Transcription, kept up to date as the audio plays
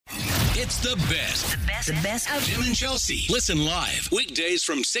It's the best. The best of Jim and Chelsea. Listen live weekdays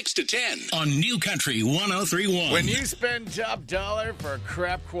from 6 to 10 on New Country 103.1. When you spend top dollar for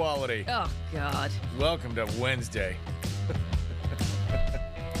crap quality. Oh, God. Welcome to Wednesday.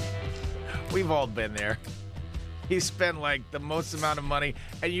 We've all been there. You spend like the most amount of money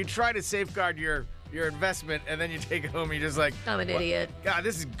and you try to safeguard your investment and then you take it home and you're just like, I'm an idiot. God,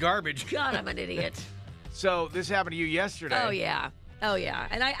 this is garbage. God, I'm an idiot. So this happened to you yesterday. Oh, yeah.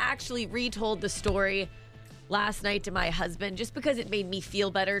 And I actually retold the story last night to my husband just because it made me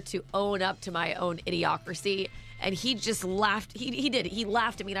feel better to own up to my own idiocracy. And he just laughed. He did. He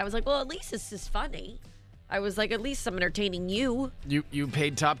laughed at me. And I was like, well, at least this is funny. I was like, at least I'm entertaining you. You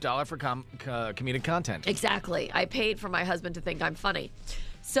paid top dollar for comedic content. Exactly. I paid for my husband to think I'm funny.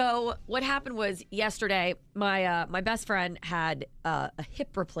 So what happened was yesterday, my best friend had a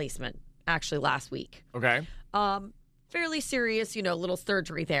hip replacement actually last week. Okay. Fairly serious, little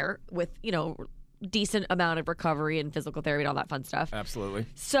surgery there with, decent amount of recovery and physical therapy and all that fun stuff. Absolutely.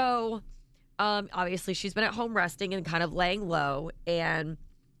 So, obviously she's been at home resting and kind of laying low. And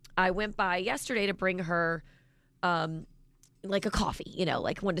I went by yesterday to bring her, like a coffee,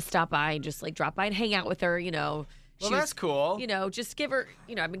 like wanted to stop by and just like drop by and hang out with her, Well, that's cool. Just give her,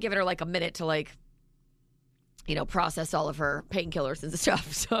 I've been giving her like a minute to like, process all of her painkillers and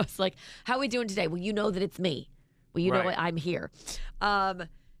stuff. So it's like, how are we doing today? Well, you know that it's me. Well, you know what? I'm here.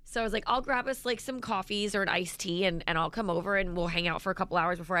 So I was like, I'll grab us like some coffees or an iced tea and I'll come over and we'll hang out for a couple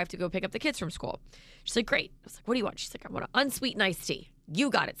hours before I have to go pick up the kids from school. She's like, great. I was like, what do you want? She's like, I want an unsweetened iced tea. You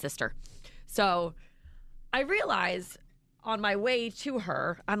got it, sister. So I realized on my way to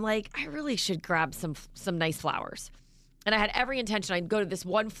her, I'm like, I really should grab some nice flowers. And I had every intention. I'd go to this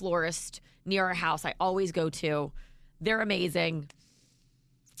one florist near our house I always go to. They're amazing.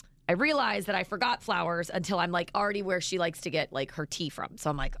 I realized that I forgot flowers until I'm like already where she likes to get like her tea from. So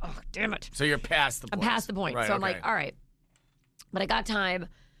I'm like, oh, damn it. So you're past the point. I'm past the point. Right, so I'm like, all right. But I got time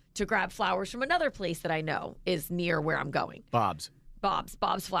to grab flowers from another place that I know is near where I'm going. Bob's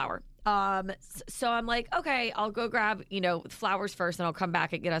Flower. So I'm like, okay, I'll go grab, flowers first and I'll come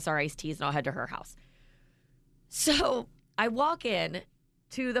back and get us our iced teas and I'll head to her house. So I walk in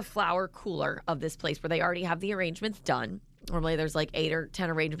to the flower cooler of this place where they already have the arrangements done. Normally there's like 8 or 10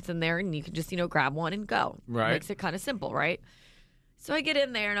 arrangements in there and you can just, grab one and go. Right. Makes it kind of simple, right? So I get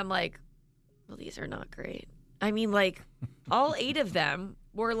in there and I'm like, well, these are not great. I mean, like, all 8 of them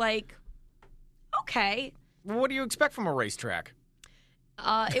were like, okay. Well, what do you expect from a racetrack?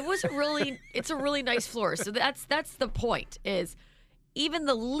 It's a really nice floor. So that's the point is even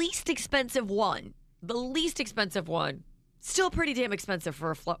the least expensive one, still pretty damn expensive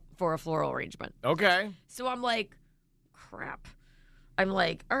for a floral arrangement. Okay. So I'm like, crap. I'm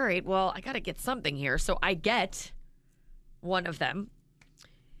like, all right, well, I got to get something here. So I get one of them.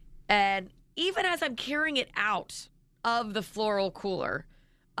 And even as I'm carrying it out of the floral cooler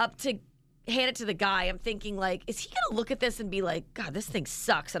up to hand it to the guy, I'm thinking like, is he going to look at this and be like, God, this thing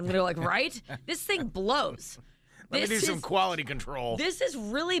sucks. I'm going to go like, right? This thing blows. Let me do some quality control. This is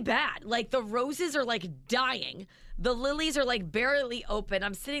really bad. Like the roses are like dying. The lilies are like barely open.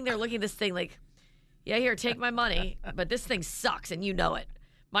 I'm sitting there looking at this thing like, yeah, here, take my money, but this thing sucks, and you know it.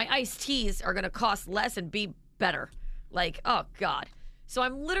 My iced teas are going to cost less and be better. Like, oh, God. So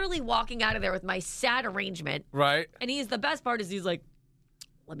I'm literally walking out of there with my sad arrangement. Right. And the best part is he's like,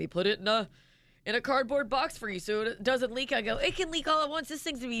 let me put it in a cardboard box for you so it doesn't leak. I go, it can leak all at once. This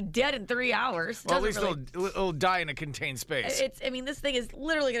thing's going to be dead in 3 hours. Well, at least it'll die in a contained space. This thing is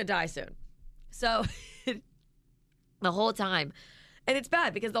literally going to die soon. So the whole time... And it's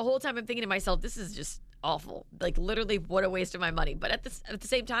bad because the whole time I'm thinking to myself, this is just awful. Like, literally, what a waste of my money. But at the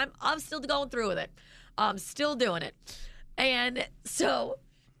same time, I'm still going through with it. I'm still doing it. And so,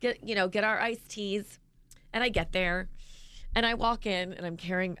 get our iced teas. And I get there. And I walk in, and I'm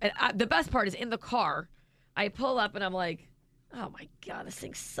carrying... the best part is in the car, I pull up, and I'm like, oh, my God, this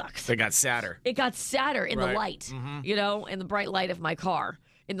thing sucks. It got sadder. It got sadder in the light, in the bright light of my car,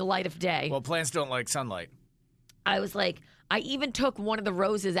 in the light of day. Well, plants don't like sunlight. I was like... I even took one of the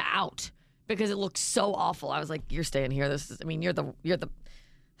roses out because it looked so awful. I was like, "You're staying here. You're the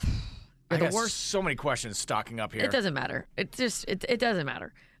worst." So many questions stocking up here. It doesn't matter. It doesn't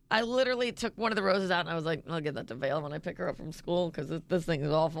matter. I literally took one of the roses out and I was like, "I'll give that to Vale when I pick her up from school because this thing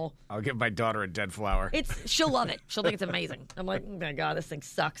is awful." I'll give my daughter a dead flower. She'll love it. She'll think it's amazing. I'm like, "Oh my God, this thing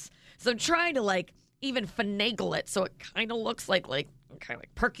sucks." So I'm trying to like even finagle it so it kind of looks like kind of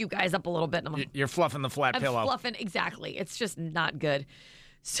like perk you guys up a little bit. And You're fluffing the flat pillow. I'm fluffing, exactly. It's just not good.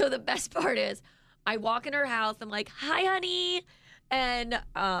 So the best part is I walk in her house. I'm like, hi, honey. And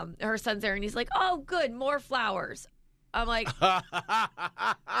her son's there, and he's like, oh, good, more flowers. I'm like,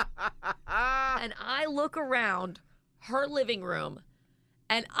 look around her living room,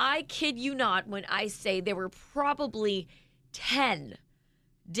 and I kid you not when I say there were probably 10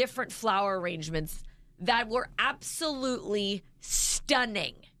 different flower arrangements that were absolutely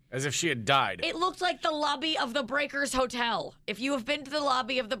stunning. As if she had died. It looked like the lobby of the Breakers Hotel. If you have been to the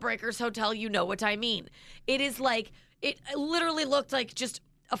lobby of the Breakers Hotel, you know what I mean. It is like, it literally looked like just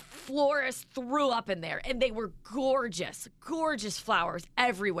a florist threw up in there. And they were gorgeous, gorgeous flowers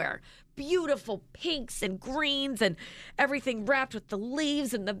everywhere. Beautiful pinks and greens and everything wrapped with the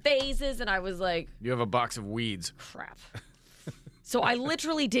leaves and the vases. And I was like, You have a box of weeds. crap. So I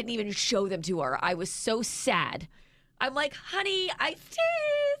literally didn't even show them to her. I was so sad. I'm like, honey, iced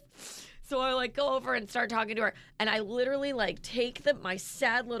tea. So I like go over and start talking to her. And I literally like take my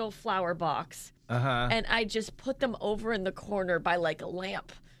sad little flower box and I just put them over in the corner by like a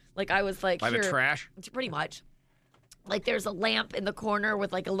lamp. Like I was like, By here. the trash? Pretty much. Like there's a lamp in the corner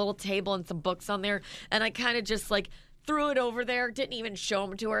with like a little table and some books on there. And I kind of just like threw it over there. Didn't even show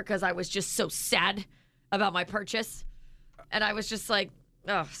them to her because I was just so sad about my purchase. And I was just like,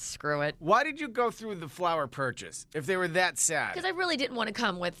 oh, screw it. Why did you go through the flower purchase if they were that sad? Because I really didn't want to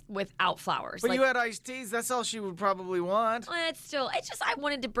come without flowers. But like, you had iced teas. That's all she would probably want. it's just I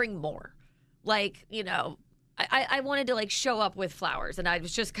wanted to bring more. Like, I wanted to like show up with flowers, and I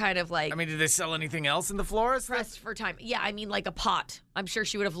was just kind of like. I mean, did they sell anything else in the florist? Pressed for time. Yeah, I mean like a pot. I'm sure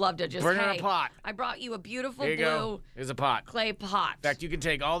she would have loved it. Just Bring her hey, a pot. I brought you a beautiful Here you blue go. Here's a pot. clay pot. In fact, you can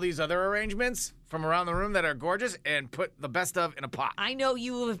take all these other arrangements from around the room that are gorgeous and put the best of in a pot. I know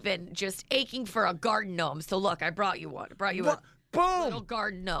you have been just aching for a garden gnome, so look, I brought you one. I brought you a Boom! little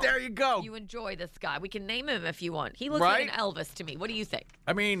garden gnome. There you go. You enjoy this guy. We can name him if you want. He looks Right? like an Elvis to me. What do you think?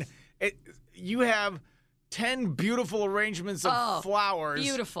 I mean, you have 10 beautiful arrangements of flowers.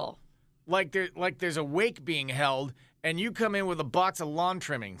 Beautiful. Like there's a wake being held, and you come in with a box of lawn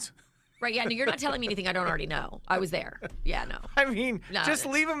trimmings. Right, yeah, no, you're not telling me anything I don't already know. I was there. Yeah, no. I mean, No. just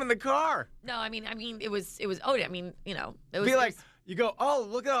leave them in the car. No, I mean, it was, it was Be like, you go, oh,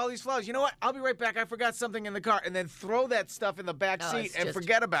 look at all these flowers. You know what? I'll be right back. I forgot something in the car. And then throw that stuff in the back seat and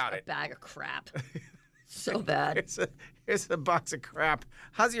forget about it. bag of crap. So bad. It's a box of crap.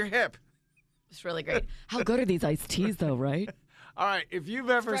 How's your hip? It's really great. How good are these iced teas, though, right? All right, if you've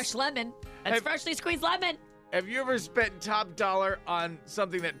ever Fresh lemon. That's freshly squeezed lemon. have you ever spent top dollar on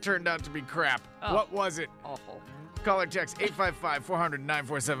something that turned out to be crap? What was it? Awful. Call or text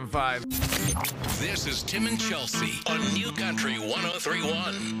 855-400-9475. This is Tim and Chelsea on New Country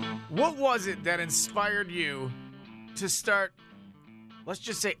 103.1. What was it that inspired you to start, let's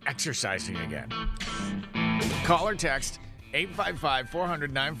just say, exercising again? Call or text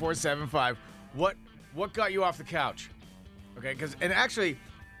 855-400-9475. What got you off the couch? Okay, and actually,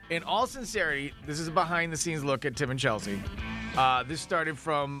 in all sincerity, this is a behind-the-scenes look at Tim and Chelsea. This started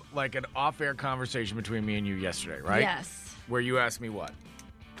from like an off-air conversation between me and you yesterday, right? Yes. Where you asked me what?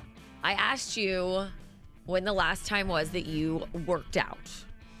 I asked you when the last time was that you worked out.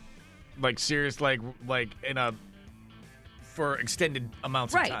 Like serious, like for extended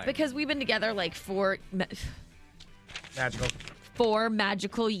amounts of time. Right, because we've been together like four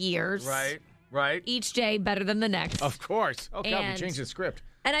magical years. Right. Each day better than the next. Of course. Oh, God, we And- changed the script.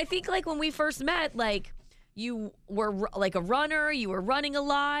 And I think like when we first met, like you were like a runner, you were running a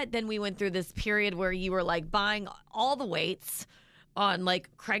lot. Then we went through this period where you were like buying all the weights on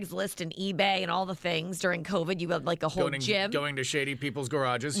like Craigslist and eBay and all the things during COVID. You had like a whole gym. Going to shady people's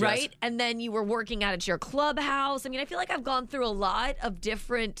garages, Right? yes. And then you were working out at your clubhouse. I mean, I feel like I've gone through a lot of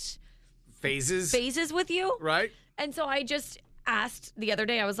different Phases, with you. right? And so I just asked the other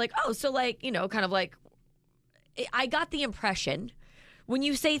day, I was like, oh, so like, kind of like, I got the impression when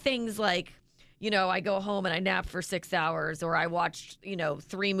you say things like, I go home and I nap for 6 hours or I watched,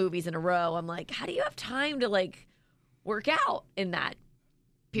 3 movies in a row. I'm like, how do you have time to like work out in that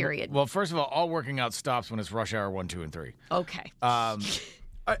period? Well, first of all working out stops when it's rush hour 1, 2, and 3. Okay. All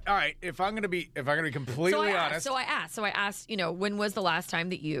right, if I'm gonna be completely honest. So I asked, when was the last time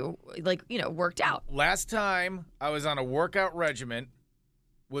that you worked out? Last time I was on a workout regimen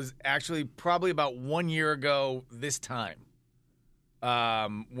was actually probably about 1 year ago this time.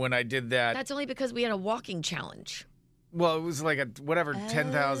 When I did that. That's only because we had a walking challenge. Well, it was like a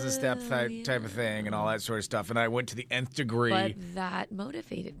 10,000 steps type of thing and all that sort of stuff. And I went to the nth degree. But that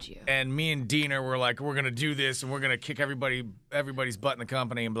motivated you. And me and Dina were like, we're going to do this and we're going to kick everybody's butt in the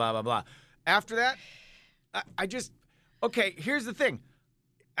company and blah, blah, blah. After that, okay, here's the thing.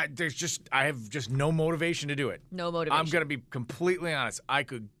 I have just no motivation to do it. No motivation. I'm going to be completely honest. I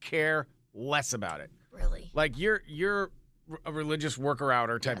could care less about it. Really? Like you're a religious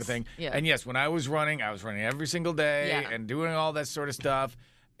worker-outer type of thing. Yeah. And yes, when I was running every single day and doing all that sort of stuff.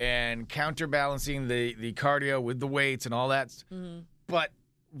 and counterbalancing the cardio with the weights and all that. Mm-hmm. But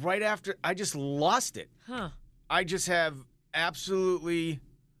right after, I just lost it. Huh. I just have absolutely,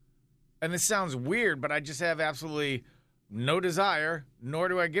 and this sounds weird, but I just have absolutely no desire, nor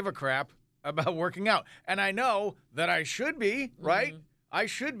do I give a crap about working out. And I know that I should be, right? I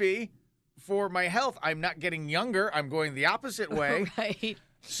should be for my health. I'm not getting younger. I'm going the opposite way. Right.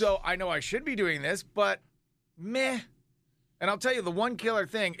 So I know I should be doing this, but meh. And I'll tell you, the one killer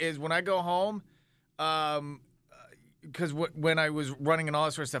thing is when I go home, because when I was running and all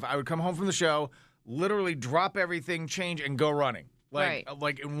that sort of stuff, I would come home from the show, literally drop everything, change, and go running.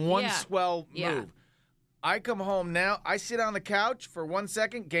 Like in one swell move. I come home now, I sit on the couch for 1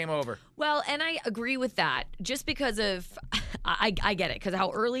 second, game over. Well, and I agree with that just because of, I get it, because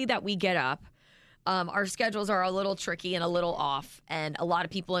how early that we get up, our schedules are a little tricky and a little off, and a lot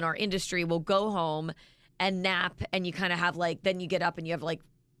of people in our industry will go home and nap, and you kind of have then you get up and you have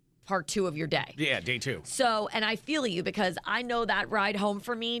part 2 of your day. Yeah, day 2. So, and I feel you because I know that ride home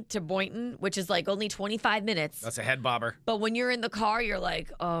for me to Boynton, which is only 25 minutes. That's a head bobber. But when you're in the car, you're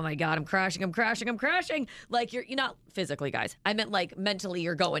like, oh my God, I'm crashing. You're not physically, guys. I meant mentally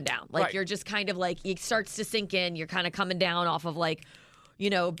you're going down. Right. You're just kind of it starts to sink in. You're kind of coming down off of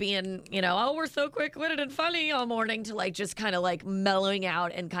being, oh, we're so quick-witted and funny all morning to just kind of mellowing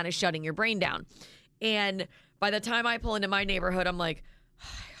out and kind of shutting your brain down. And by the time I pull into my neighborhood, I'm like, oh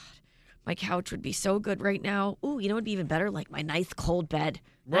my God, my couch would be so good right now. Ooh, you know what would be even better? My nice cold bed.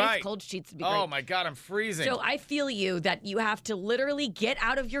 Right. Nice cold sheets would be great. Oh my God, I'm freezing. So I feel you that you have to literally get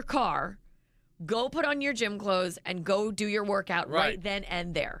out of your car, go put on your gym clothes, and go do your workout right then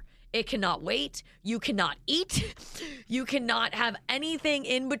and there. It cannot wait. You cannot eat. You cannot have anything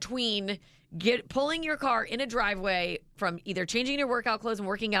in between pulling your car in a driveway from either changing your workout clothes and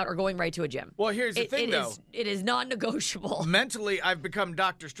working out or going right to a gym. Well, here's the thing, though. It is non-negotiable. Mentally, I've become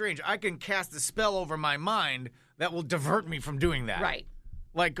Doctor Strange. I can cast a spell over my mind that will divert me from doing that. Right.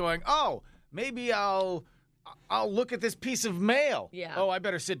 Going, oh, maybe I'll look at this piece of mail. Yeah. Oh, I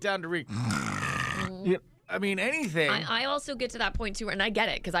better sit down to read. I mean, anything. I also get to that point, too, and I get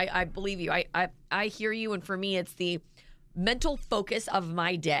it because I believe you. I hear you, and for me, it's the mental focus of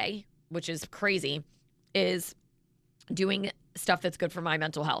my day, which is crazy, is doing stuff that's good for my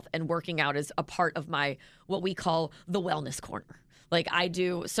mental health, and working out is a part of my, what we call the wellness corner. I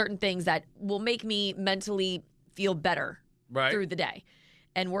do certain things that will make me mentally feel better through the day,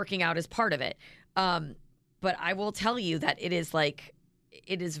 and working out is part of it. But I will tell you that it is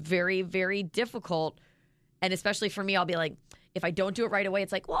very, very difficult, and especially for me, I'll be if I don't do it right away,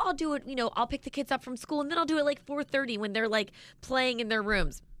 it's well, I'll do it, I'll pick the kids up from school, and then I'll do it 4:30 when they're playing in their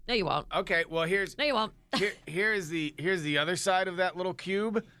rooms. No, you won't. Okay, well, No, you won't. here's the other side of that little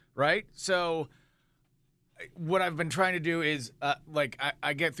cube, right? So what I've been trying to do is, I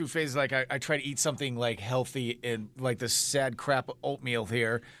get through phases, I try to eat something, healthy and, the sad crap oatmeal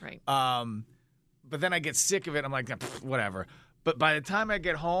here. Right. But then I get sick of it. I'm whatever. But by the time I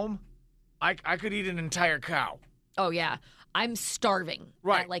get home, I could eat an entire cow. Oh, yeah. I'm starving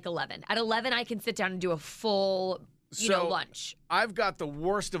at 11. At 11, I can sit down and do a full lunch. I've got the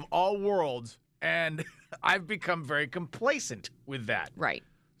worst of all worlds, and I've become very complacent with that. Right.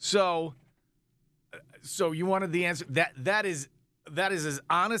 So you wanted the answer. That is as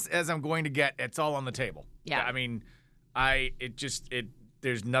honest as I'm going to get. It's all on the table. Yeah. I mean,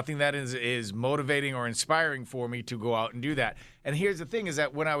 there's nothing that is motivating or inspiring for me to go out and do that. And here's the thing: is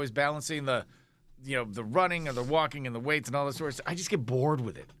that when I was balancing the running and the walking and the weights and all this sort of stuff, I just get bored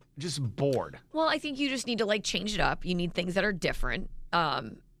with it. Just bored. Well, I think you just need to change it up. You need things that are different.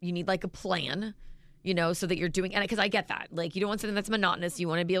 You need a plan, so that you're doing, and because I get that. You don't want something that's monotonous. You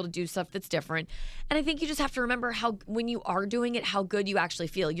want to be able to do stuff that's different. And I think you just have to remember how, when you are doing it, how good you actually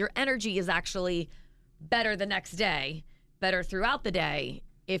feel. Your energy is actually better the next day, better throughout the day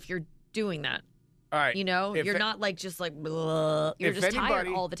if you're doing that. All right. You're not blah. You're just tired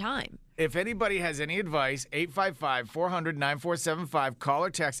all the time. If anybody has any advice, 855-400-9475, call or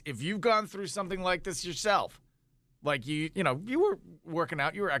text. If you've gone through something like this yourself, you were working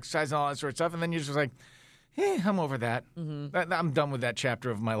out, you were exercising, all that sort of stuff, and then you're just I'm over that. Mm-hmm. I'm done with that chapter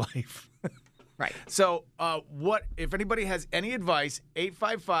of my life. Right. So if anybody has any advice,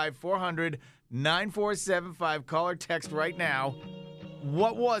 855-400-9475, call or text right now.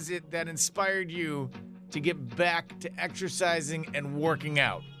 What was it that inspired you to get back to exercising and working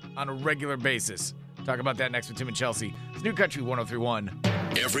out on a regular basis? Talk about that next with Tim and Chelsea. It's New Country 103.1.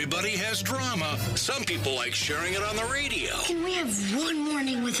 Everybody has drama. Some people like sharing it on the radio. Can we have one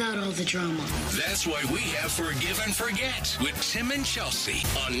morning without all the drama? That's why we have Forgive and Forget with Tim and Chelsea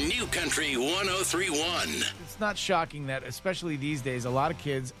on New Country 103.1. It's not shocking that, especially these days, a lot of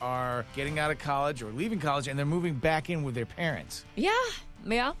kids are getting out of college or leaving college and they're moving back in with their parents. Yeah,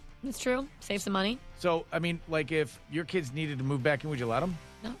 it's true. Save some money. So, I mean, like if your kids needed to move back in, would you let them?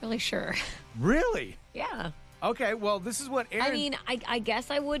 Not really sure. Really? Yeah. Okay, well, this is what Aaron... I mean, I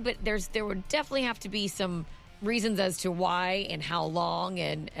guess I would, but there would definitely have to be some reasons as to why and how long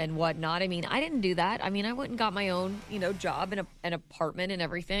and whatnot. I mean, I didn't do that. I mean, I went and got my own, job and an apartment and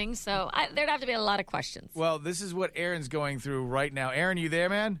everything. So there'd have to be a lot of questions. Well, this is what Aaron's going through right now. Aaron, you there,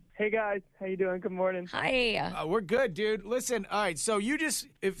 man? Hey, guys. How you doing? Good morning. Hi. We're good, dude. Listen, all right, so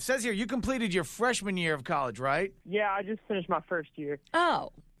it says here you completed your freshman year of college, right? Yeah, I just finished my first year.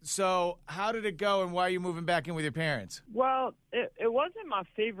 Oh. So how did it go, and why are you moving back in with your parents? Well, it wasn't my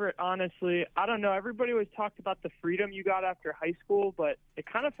favorite, honestly. I don't know. Everybody always talked about the freedom you got after high school, but it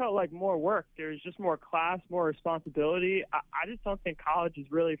kind of felt like more work. There was just more class, more responsibility. I just don't think college is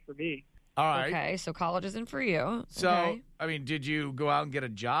really for me. All right. Okay, so college isn't for you. So, okay. I mean, did you go out and get a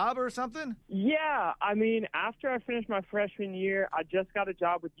job or something? Yeah, I mean, after I finished my freshman year, I just got a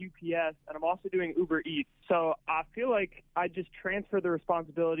job with UPS, and I'm also doing Uber Eats. So I feel like I just transferred the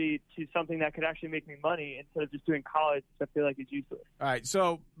responsibility to something that could actually make me money instead of just doing college, which I feel like is useless. All right,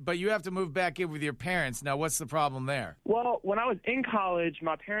 so, but you have to move back in with your parents. Now, what's the problem there? Well, when I was in college,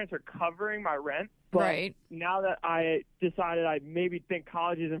 my parents are covering my rent. But right. Now that I decided I maybe think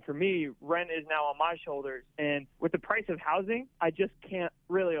college isn't for me, rent is now on my shoulders. And with the price of housing, I just can't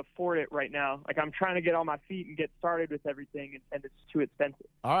really afford it right now. Like, I'm trying to get on my feet and get started with everything, and it's too expensive.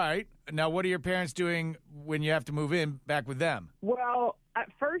 All right. Now, what are your parents doing when you have to move in back with them? Well, at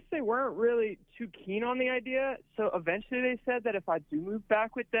first they weren't really too keen on the idea. So eventually they said that if I do move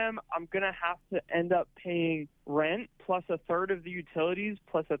back with them, I'm going to have to end up paying rent plus a third of the utilities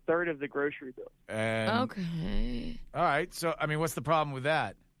plus a third of the grocery bill. Okay. All right. So, I mean, what's the problem with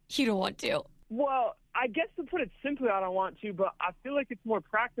that? You don't want to. Well, I guess to put it simply, I don't want to, but I feel like it's more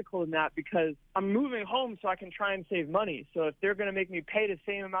practical than that because I'm moving home so I can try and save money. So if they're going to make me pay the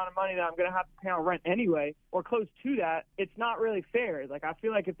same amount of money that I'm going to have to pay on rent anyway, or close to that, it's not really fair. Like, I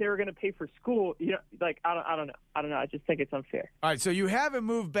feel like if they were going to pay for school, like, I don't know. I just think it's unfair. All right. So you haven't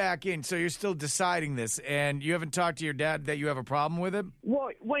moved back in, so you're still deciding this, and you haven't talked to your dad that you have a problem with him?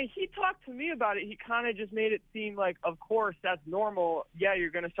 Well, when he talked to me about it, he kind of just made it seem like, of course, that's normal. Yeah, you're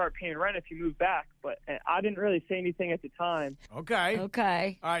going to start paying rent if you move back. But I didn't really say anything at the time. Okay.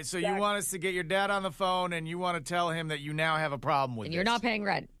 Okay. All right, so you want us to get your dad on the phone, and you want to tell him that you now have a problem with And this. you're not paying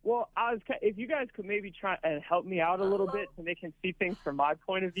rent. Well, if you guys could maybe try and help me out a little bit to make him see things from my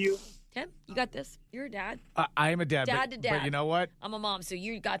point of view. Tim, you got this. You're a dad. I am a dad. Dad to dad. But you know what? I'm a mom, so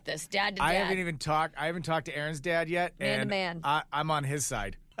you got this. Dad to dad. I haven't talked to Aaron's dad yet. Man to and man. I'm on his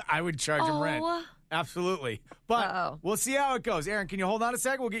side. I would charge him rent. Absolutely. But we'll see how it goes. Aaron, can you hold on a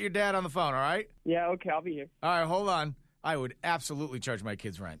second? We'll get your dad on the phone, all right? Yeah, okay, I'll be here. All right, hold on. I would absolutely charge my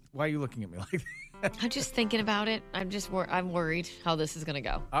kids rent. Why are you looking at me like that? I'm just thinking about it. I'm worried how this is going to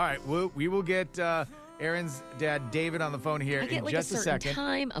go. All right, we will get Aaron's dad, David, on the phone here I get in like just a a certain second.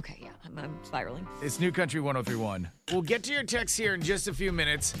 time. Okay, yeah, I'm spiraling. It's New Country 103.1. We'll get to your text here in just a few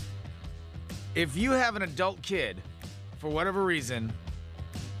minutes. If you have an adult kid, for whatever reason,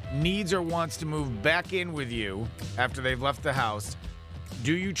 needs or wants to move back in with you after they've left the house,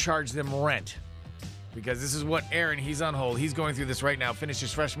 do you charge them rent? Because this is what Aaron, he's on hold. He's going through this right now, finished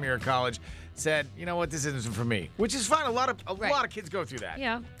his freshman year of college, said, you know what, this isn't for me. Which is fine. A lot of kids go through that.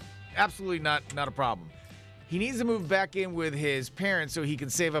 Yeah. Absolutely not a problem. He needs to move back in with his parents so he can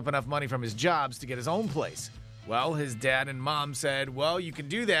save up enough money from his jobs to get his own place. Well, his dad and mom said, well, you can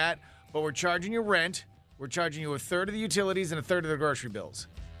do that, but we're charging you rent. We're charging you a third of the utilities and a third of the grocery bills.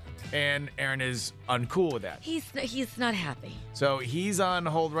 And Aaron is uncool with that. He's not happy. So he's on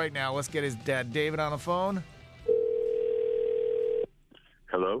hold right now. Let's get his dad, David, on the phone.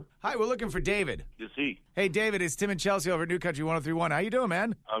 Hello? Hi, we're looking for David. This is he. Hey, David, it's Tim and Chelsea over at New Country 103.1. How you doing,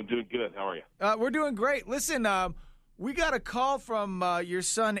 man? I'm doing good. How are you? We're doing great. Listen, we got a call from your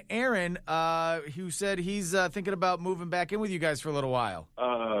son, Aaron, who said he's thinking about moving back in with you guys for a little while.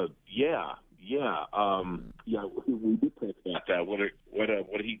 Yeah. We did talk about that. Would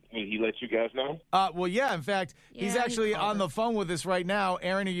he let you guys know? Well, yeah. In fact, he's Yeah, actually he called on the phone with us right now.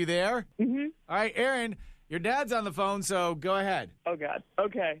 Aaron, are you there? Mm-hmm. All right, Aaron, your dad's on the phone, so go ahead. Oh, God.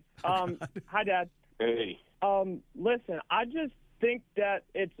 Okay. Hi, Dad. Hey. Listen, I just think that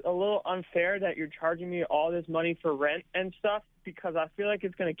it's a little unfair that you're charging me all this money for rent and stuff, because I feel like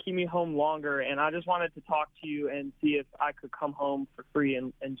it's going to keep me home longer, and I just wanted to talk to you and see if I could come home for free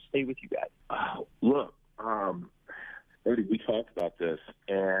and stay with you guys. Look, Eddie, we talked about this,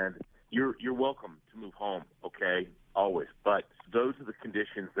 and you're welcome to move home, okay, always. But those are the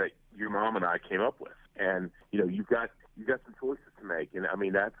conditions that your mom and I came up with, and you've got some choices to make, and I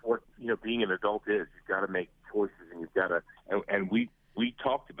mean that's what being an adult is. You've got to make choices, and you've got to, and we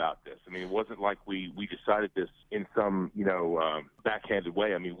talked about this. I mean, it wasn't like we decided this in some, backhanded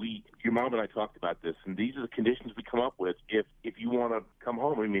way. I mean, your mom and I talked about this, and these are the conditions we come up with if you want to come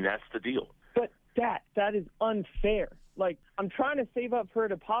home. I mean, that's the deal. But that is unfair. Like, I'm trying to save up for a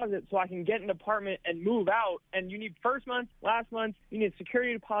deposit so I can get an apartment and move out, and you need first month, last month, you need a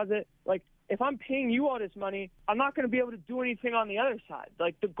security deposit. Like, if I'm paying you all this money, I'm not going to be able to do anything on the other side.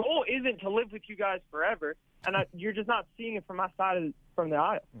 Like, the goal isn't to live with you guys forever, and you're just not seeing it from my side from the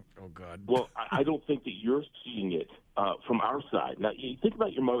aisle. Oh, God. Well, I don't think that you're seeing it from our side. Now, you think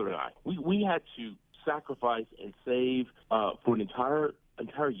about your mother and I. We had to sacrifice and save for an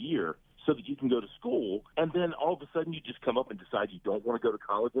entire year so that you can go to school, and then all of a sudden you just come up and decide you don't want to go to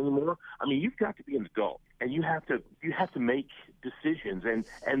college anymore. I mean, you've got to be an adult, and you have to make decisions. And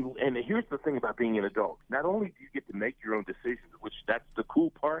here's the thing about being an adult: not only do you get to make your own decisions, which that's the cool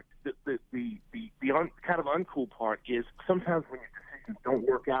part. The kind of uncool part is sometimes when your decisions don't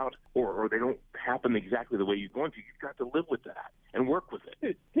work out or they don't happen exactly the way you want to, you've got to live with that and work with it.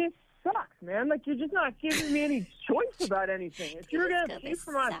 Dude, this sucks, man. Like, you're just not giving me any choice about anything. If you're going to pay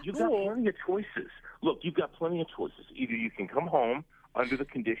for my You've got school... plenty of choices. Look, you've got plenty of choices. Either you can come home under the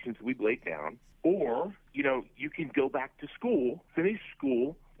conditions we've laid down, or, you can go back to school, finish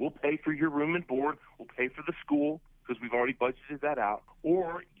school, we'll pay for your room and board, we'll pay for the school, because we've already budgeted that out,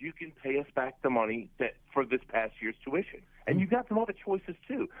 or you can pay us back the money for this past year's tuition. And you've got some other choices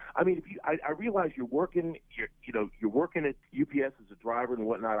too. I mean, I realize you're working at UPS as a driver and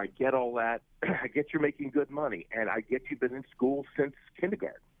whatnot. I get all that. I get you're making good money, and I get you've been in school since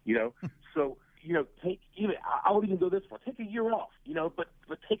kindergarten. So I'll even go this far. Take a year off, but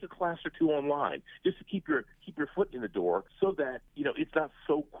take a class or two online just to keep your foot in the door, so that it's not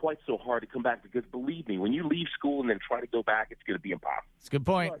quite so hard to come back. Because believe me, when you leave school and then try to go back, it's going to be impossible. It's a good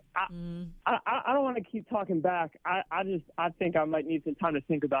point. Look, I don't want to keep talking back. I think I might need some time to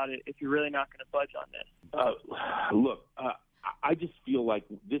think about it if you're really not going to budge on this. Look, I just feel like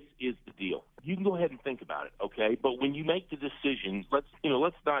this is the deal. You can go ahead and think about it, okay? But when you make the decision,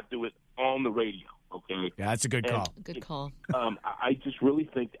 let's not do it on the radio, okay? Yeah, that's a good call. Good call. I just really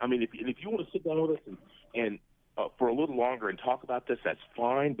think, I mean, if you want to sit down with us and for a little longer and talk about this, that's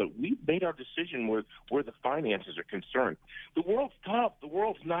fine. But we've made our decision where the finances are concerned. The world's tough. The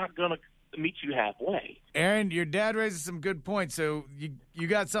world's not going to meet you halfway. Aaron, your dad raises some good points, so you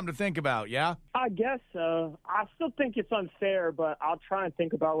got something to think about, yeah? I guess so. I still think it's unfair, but I'll try and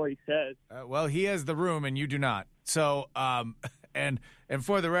think about what he says. Well, he has the room and you do not. So, and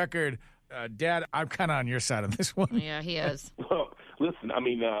for the record, Dad, I'm kind of on your side on this one. Yeah, he is. Well, listen, I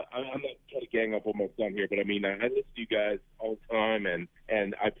mean, I'm not trying to gang up on my son here, but I mean, I listen to you guys all the time,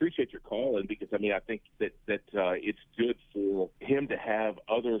 and I appreciate your calling, because I mean, I think that it's good for him to have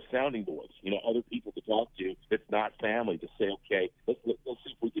other sounding boards, other people to talk to that's not family, to say, okay, let's see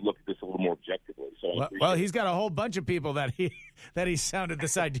if we can look at this a little more objectively. So well, he's got a whole bunch of people that he sounded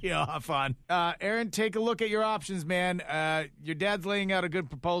this idea off on. Aaron, take a look at your options, man. Your dad's laying out a good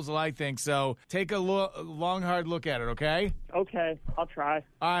proposal, I think. So take a long, hard look at it, okay? Okay, I'll try.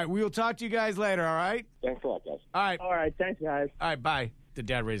 All right, we will talk to you guys later, all right? Thanks a lot, guys. All right, thanks, guys. All right, bye. The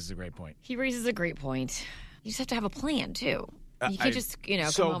dad raises a great point. He raises a great point. You just have to have a plan, too. You can't just,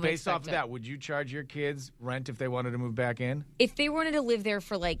 So come home based and off of that, would you charge your kids rent if they wanted to move back in? If they wanted to live there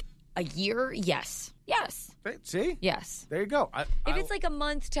for like a year, yes. Yes. See? Yes. There you go. If it's like a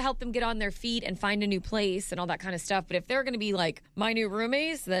month to help them get on their feet and find a new place and all that kind of stuff, but if they're going to be like my new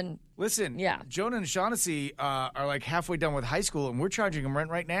roommates, then listen, yeah. Jonah and Shaughnessy are like halfway done with high school, and we're charging them rent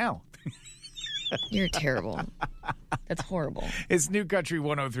right now. You're terrible. That's horrible. It's New Country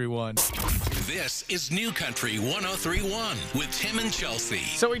 103.1. This is New Country 103.1 with Tim and Chelsea.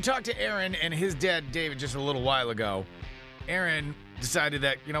 So we talked to Aaron and his dad, David, just a little while ago. Aaron decided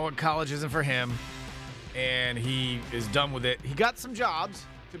that, college isn't for him, and he is done with it. He got some jobs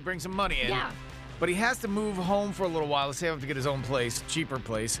to bring some money in. Yeah. But he has to move home for a little while to save up to get his own place, cheaper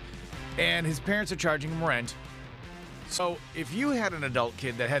place. And his parents are charging him rent. So if you had an adult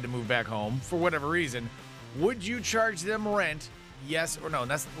kid that had to move back home for whatever reason, would you charge them rent? Yes or no?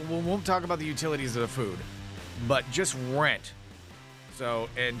 And we won't talk about the utilities of the food, but just rent. So,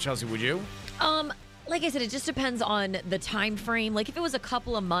 and Chelsea, would you? like I said, it just depends on the time frame. Like if it was a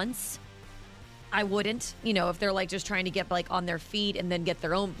couple of months, I wouldn't. If they're like just trying to get like on their feet and then get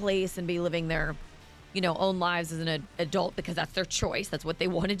their own place and be living their, own lives as an adult because that's their choice. That's what they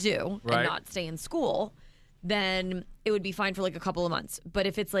want to do and not stay in school. Then it would be fine for like a couple of months. But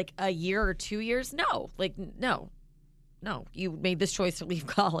if it's like a year or 2 years, no. Like, no. You made this choice to leave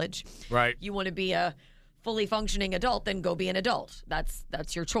college. Right. You want to be a fully functioning adult, then go be an adult.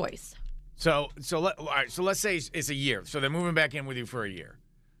 That's your choice. So let's say it's a year. So they're moving back in with you for a year.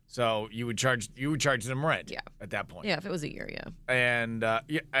 So you would charge them rent at that point. Yeah, if it was a year, yeah. And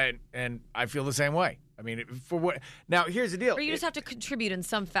and I feel the same way. I mean, for what? Now, here's the deal. Or you just have to contribute in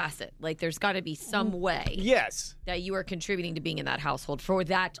some facet. Like, there's got to be some way that you are contributing to being in that household for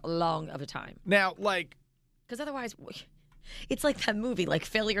that long of a time. Now, like... Because otherwise, it's like that movie, like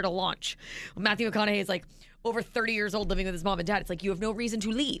Failure to Launch. Matthew McConaughey is like over 30 years old living with his mom and dad. It's like you have no reason to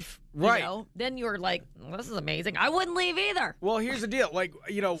leave. Right. Then you're like, well, this is amazing. I wouldn't leave either. Well, here's the deal. Like,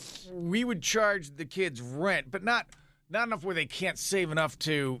 we would charge the kids rent, but not enough where they can't save enough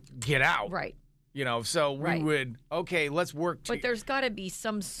to get out. Right. So we would, let's work. But there's got to be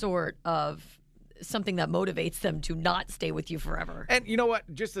some sort of something that motivates them to not stay with you forever. And you know what?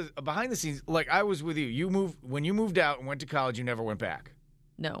 Just behind the scenes, like I was with you. When you moved out and went to college, you never went back.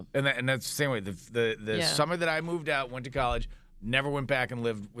 No. And that's the same way. The summer that I moved out, went to college, never went back and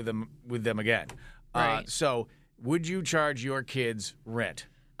lived with them again. Right. So would you charge your kids rent?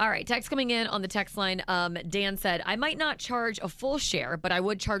 All right, text coming in on the text line. Dan said, I might not charge a full share, but I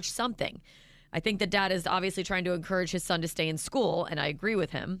would charge something. I think that dad is obviously trying to encourage his son to stay in school, and I agree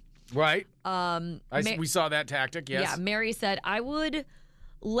with him. Right. We saw that tactic, yes. Yeah, Mary said, I would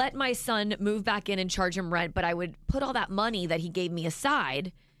let my son move back in and charge him rent, but I would put all that money that he gave me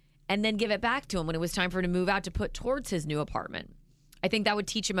aside and then give it back to him when it was time for him to move out to put towards his new apartment. I think that would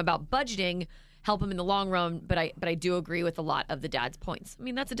teach him about budgeting, help him in the long run, but I do agree with a lot of the dad's points. I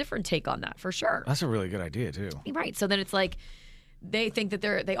mean, that's a different take on that, for sure. That's a really good idea, too. Right. So then it's like they think that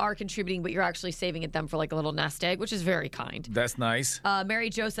they are contributing, but you're actually saving it them for like a little nest egg, which is very kind. That's nice. Mary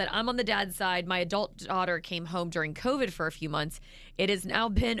Jo said, I'm on the dad's side. My adult daughter came home during COVID for a few months. It has now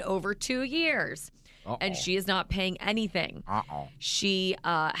been over 2 years. And she is not paying anything. She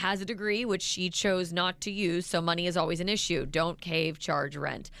has a degree, which she chose not to use, so money is always an issue. Don't cave, charge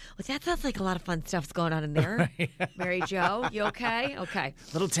rent. Well, that sounds like a lot of fun stuff's going on in there. Mary Jo, you okay? Okay.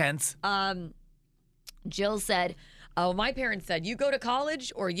 Little tense. Jill said, my parents said, you go to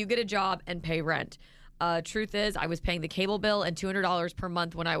college or you get a job and pay rent. Truth is, I was paying the cable bill and $200 per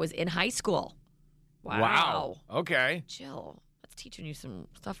month when I was in high school. Wow. Okay. Jill, that's teaching you some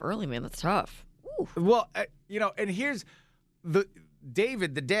stuff early, man. That's tough. Ooh. Well, and here's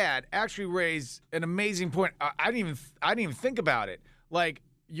David, the dad, actually raised an amazing point. I didn't even think about it. Like,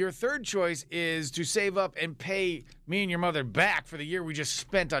 your third choice is to save up and pay me and your mother back for the year we just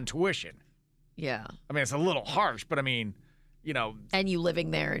spent on tuition. Yeah. I mean, it's a little harsh, but I mean, And you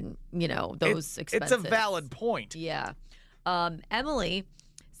living there and, those expenses. It's a valid point. Yeah. Emily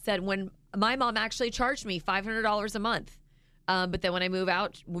said, when my mom actually charged me $500 a month, but then when I moved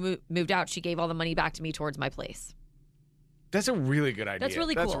out, she gave all the money back to me towards my place. That's a really good idea. That's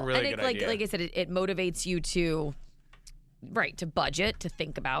really cool. That's a really good idea. Like I said, it motivates you to budget, to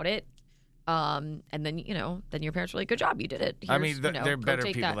think about it. And then, then your parents were like, good job, you did it. I mean, they're better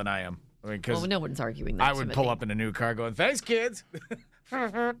people than I am. I mean, because no one's arguing that. I would pull up in a new car going, thanks, kids.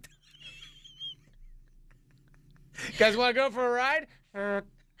 Guys want to go for a ride?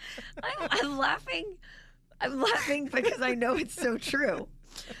 I'm laughing. I'm laughing because I know it's so true.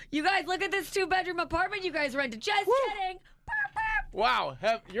 You guys, look at this 2-bedroom apartment you guys rented. Just kidding. Wow.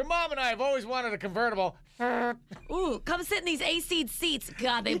 Your mom and I have always wanted a convertible. Ooh, come sit in these AC seats.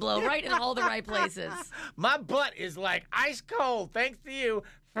 God, they blow right in all the right places. My butt is like ice cold, thanks to you.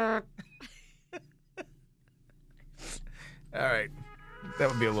 All right. That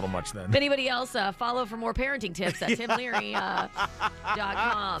would be a little much then. If anybody else, follow for more parenting tips at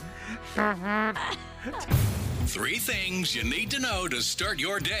timleary.com. 3 things you need to know to start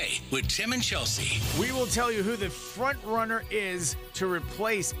your day with Tim and Chelsea. We will tell you who the front runner is to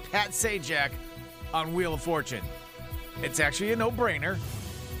replace Pat Sajak on Wheel of Fortune. It's actually a no-brainer.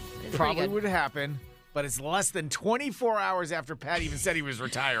 Probably would happen, but it's less than 24 hours after Pat even said he was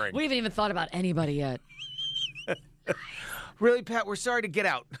retiring. We haven't even thought about anybody yet. Really, Pat, we're sorry to get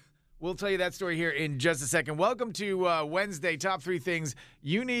out. We'll tell you that story here in just a second. Welcome to Wednesday, top 3 things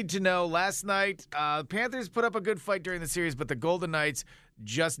you need to know. Last night, Panthers put up a good fight during the series, but the Golden Knights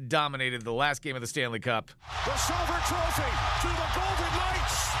just dominated the last game of the Stanley Cup. The silver trophy to the Golden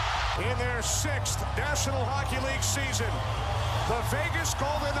Knights in their 6th National Hockey League season. The Vegas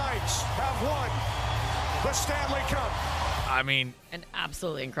Golden Knights have won the Stanley Cup. I mean, An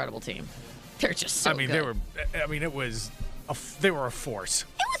absolutely incredible team. They're just so good. they were a force.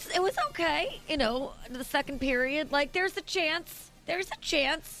 It was okay. The second period, like there's a chance.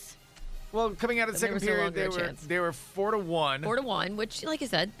 Well, coming out of the But there second was no period, longer a chance. they were 4-1. 4-1, which, like I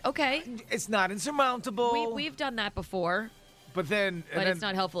said, okay. It's not insurmountable. We've done that before, but then it's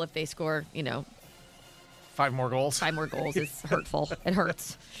not helpful if they score, 5 more goals. 5 more goals. It's hurtful. It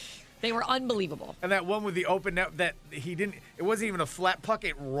hurts. They were unbelievable. And that one with the open net that he didn't. It wasn't even a flat puck.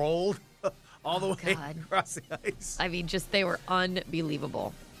 It rolled all the way God. across the ice. I mean, they were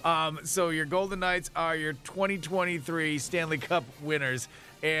unbelievable. So your Golden Knights are your 2023 Stanley Cup winners.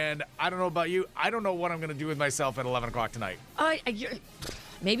 And I don't know about you. I don't know what I'm going to do with myself at 11 o'clock tonight.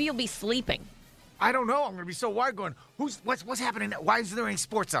 Maybe you'll be sleeping. I don't know. I'm going to be so wired going, what's happening? Why isn't there any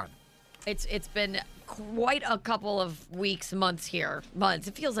sports on? It's been quite a couple of weeks, months here. Months.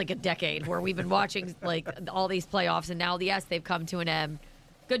 It feels like a decade where we've been watching like all these playoffs, and now, yes, they've come to an end.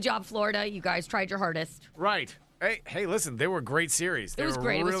 Good job, Florida. You guys tried your hardest. Right. Hey, listen, they were great series. It was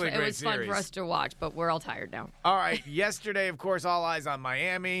great. Really it was fun for us to watch, but we're all tired now. All right. Yesterday, of course, all eyes on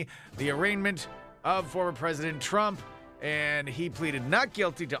Miami, the arraignment of former President Trump, and he pleaded not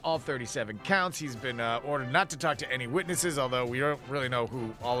guilty to all 37 counts. He's been ordered not to talk to any witnesses, although we don't really know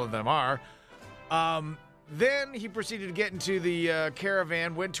who all of them are. Then he proceeded to get into the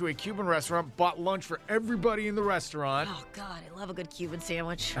caravan, went to a Cuban restaurant, bought lunch for everybody in the restaurant. Oh, God, I love a good Cuban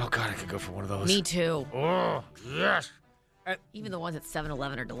sandwich. Oh, God, I could go for one of those. Me too. Oh, yes. Even the ones at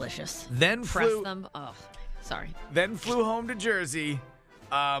 7-Eleven are delicious. Then Press them. Oh, sorry. Then flew home to Jersey,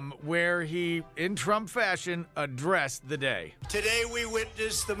 where he, in Trump fashion, addressed the day. Today we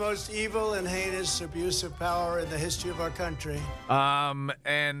witnessed the most evil and heinous abuse of power in the history of our country.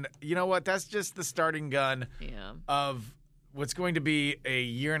 And you know what? That's just the starting gun of what's going to be a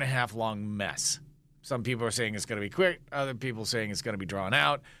 1.5 year long mess. Some people are saying it's going to be quick. Other people saying it's going to be drawn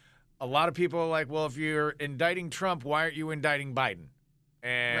out. A lot of people are like, well, if you're indicting Trump, why aren't you indicting Biden?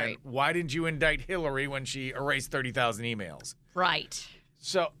 And why didn't you indict Hillary when she erased 30,000 emails? Right.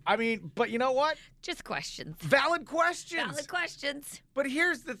 So, I mean, but you know what? Just questions. Valid questions. Valid questions. But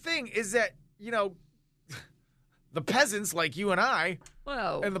here's the thing is that, the peasants like you and I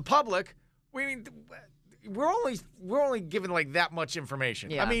and the public, we're only given like that much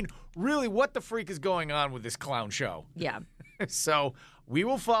information. Yeah. I mean, really, what the freak is going on with this clown show? Yeah. So we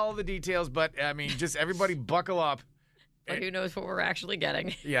will follow the details, but I mean, just everybody buckle up. But who knows what we're actually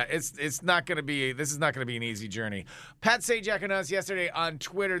getting? Yeah, this is not going to be an easy journey. Pat Sajak announced yesterday on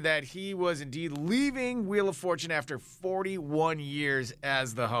Twitter that he was indeed leaving Wheel of Fortune after 41 years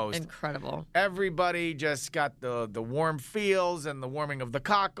as the host. Incredible. Everybody just got the warm feels and the warming of the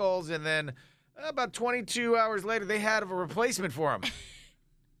cockles, and then about 22 hours later, they had a replacement for him.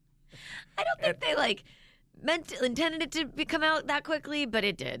 I don't think they intended it to come out that quickly, but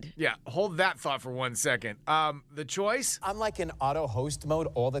it did. Yeah, hold that thought for 1 second. The choice? I'm like in auto host mode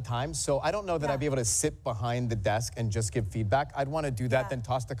all the time, so I don't know that I'd be able to sit behind the desk and just give feedback. I'd want to do that, then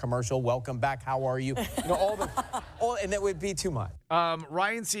toss the commercial, welcome back, how are you? And that would be too much.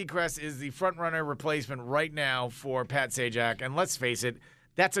 Ryan Seacrest is the front-runner replacement right now for Pat Sajak, and let's face it,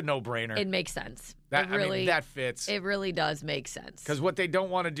 that's a no-brainer. It makes sense. That fits. It really does make sense. Because what they don't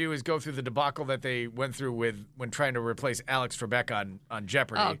want to do is go through the debacle that they went through when trying to replace Alex Trebek on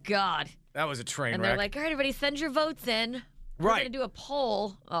Jeopardy. Oh, God. That was a train and wreck. they're like, all right, everybody, send your votes in. We're going to do a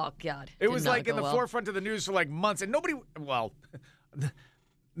poll. Oh, God. It was like in the forefront of the news for like months, and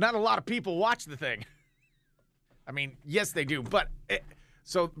not a lot of people watch the thing. I mean, yes, they do. But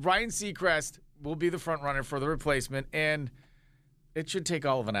so Ryan Seacrest will be the front runner for the replacement, and it should take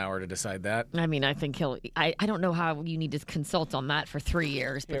all of an hour to decide that. I mean, I think I don't know how you need to consult on that for 3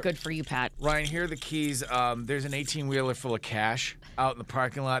 years, but good for you, Pat. Ryan, here are the keys. There's an 18-wheeler full of cash out in the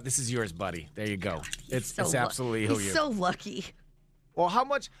parking lot. This is yours, buddy. There you go. It's absolutely who you. He's so lucky. Well, how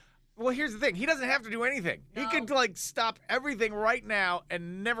much? Well, here's the thing. He doesn't have to do anything. No. He could, stop everything right now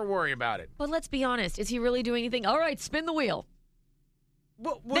and never worry about it. But let's be honest. Is he really doing anything? All right, spin the wheel.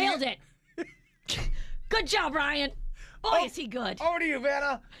 Nailed it. Good job, Ryan. Boy, is he good. Over to you,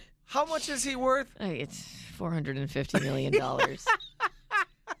 Vanna. How much is he worth? It's $450 million. He's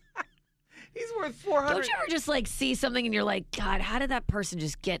worth 400. Don't you ever just see something and you're like, God, how did that person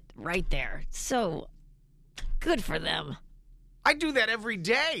just get right there? So good for them. I do that every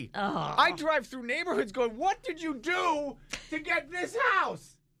day. Oh. I drive through neighborhoods going, what did you do to get this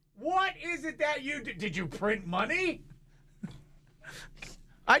house? What is it that you did? Did you print money?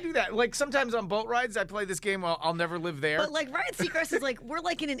 I do that. Sometimes on boat rides, I play this game, I'll Never Live There. But Ryan Seacrest is we're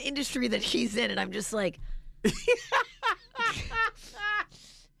in an industry that he's in, and I'm just like.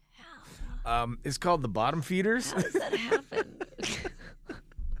 It's called the Bottom Feeders. How does that happen?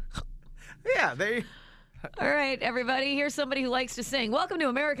 Yeah, they. All right, everybody. Here's somebody who likes to sing. Welcome to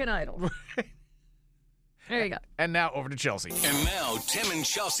American Idol. There you go. And now over to Chelsea. And now Tim and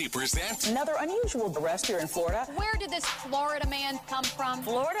Chelsea present Another unusual arrest here in Florida. Where did this Florida man come from?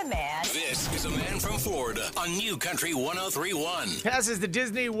 Florida man. This is a Man from Florida on New Country 103.1. Passes to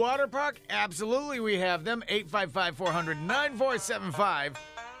Disney Water Park? Absolutely, we have them. 855-400-9475.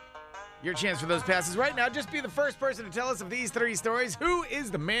 Your chance for those passes right now. Just be the first person to tell us of these 3 stories. Who is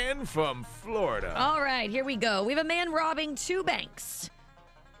the man from Florida? All right, here we go. We have a man robbing 2 banks,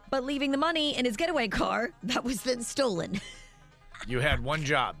 but leaving the money in his getaway car that was then stolen. You had one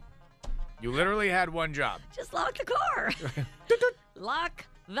job. You literally had one job. Just lock the car. Lock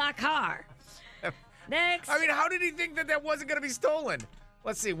the car. Next. I mean, how did he think that wasn't going to be stolen?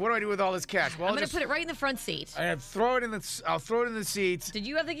 Let's see. What do I do with all this cash? Well, I'm going to put it right in the front seat. I'll throw it in the seats. Did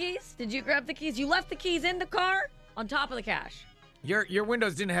you have the keys? Did you grab the keys? You left the keys in the car on top of the cash. Your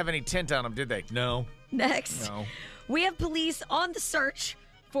windows didn't have any tint on them, did they? No. Next. No. We have police on the search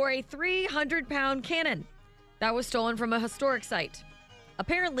for a 300-pound cannon that was stolen from a historic site.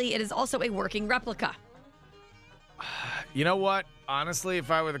 Apparently, it is also a working replica. You know what? Honestly,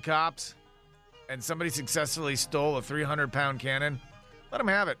 if I were the cops and somebody successfully stole a 300-pound cannon, let them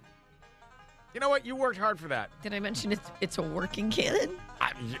have it. You know what? You worked hard for that. Did I mention it's a working cannon?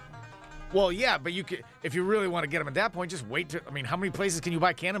 Well, yeah, but you could, if you really want to get them at that point, just wait. How many places can you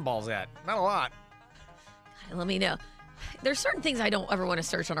buy cannonballs at? Not a lot. God, let me know. There's certain things I don't ever want to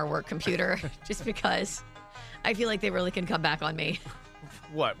search on our work computer just because I feel like they really can come back on me.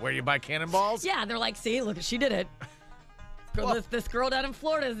 What? Where you buy cannonballs? Yeah, they're like, see, look, she did it. This girl down in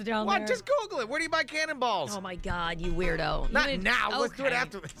Florida is down there. What? Just Google it. Where do you buy cannonballs? Oh, my God, you weirdo. Not now. Okay. Let's do it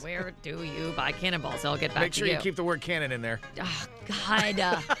after this. Where do you buy cannonballs? I'll get back to you. Make sure you keep the word cannon in there. Oh,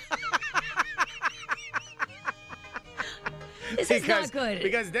 God. This is not good.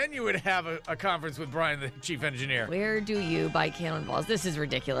 Because then you would have a conference with Brian, the chief engineer. Where do you buy cannonballs? This is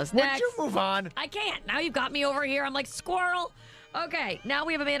ridiculous. Would Next. you move on? I can't. Now you've got me over here. I'm like, squirrel. Okay, now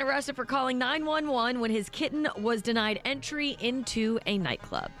we have a man arrested for calling 911 when his kitten was denied entry into a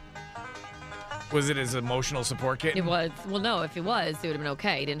nightclub. Was it his emotional support kitten? It was. Well, no, if it was, it would have been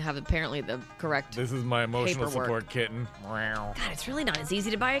okay. He didn't have apparently the correct This is my emotional paperwork. support kitten. God, it's really not as easy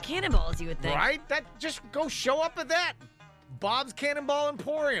to buy a cannonball as you would think. Right? Just go show up at that. Bob's Cannonball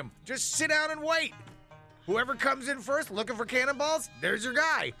Emporium. Just sit down and wait. Whoever comes in first looking for cannonballs, there's your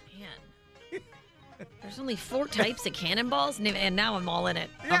guy. Man. There's only 4 types of cannonballs, and now I'm all in it.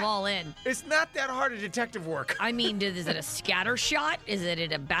 Yeah. I'm all in. It's not that hard of detective work. I mean, is it a scatter shot? Is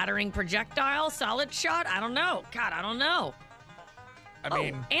it a battering projectile? Solid shot? I don't know. God, I don't know. I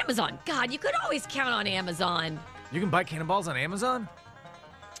mean, Amazon. God, you could always count on Amazon. You can buy cannonballs on Amazon?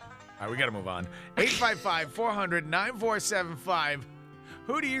 All right, we got to move on. 855-400-9475.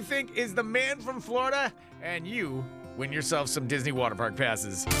 Who do you think is the man from Florida? And you win yourself some Disney water park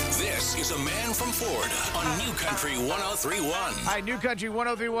passes. This is a Man from Florida on New Country 103.1. Hi, New Country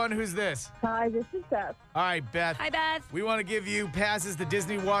 103.1. Who's this? Hi, this is Beth. All right, Beth. Hi, Beth. We want to give you passes to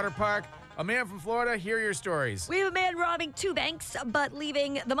Disney water park. A man from Florida, hear your stories. We have a man robbing 2 banks, but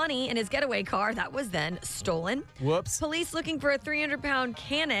leaving the money in his getaway car that was then stolen. Whoops. Police looking for a 300-pound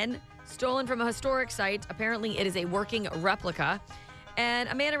cannon stolen from a historic site. Apparently, it is a working replica. And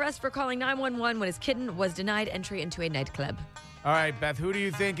a man arrested for calling 911 when his kitten was denied entry into a nightclub. All right, Beth, who do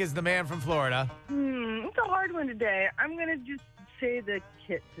you think is the man from Florida? It's a hard one today. I'm going to just say the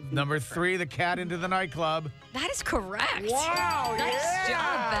kit. Number 3, the cat into the nightclub. That is correct. Wow, nice job,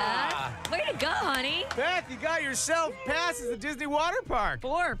 yeah. Beth. Way to go, honey. Beth, you got yourself passes to Disney water park.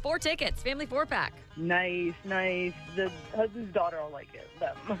 4 tickets, family 4-pack. Nice. The husband's daughter will like it.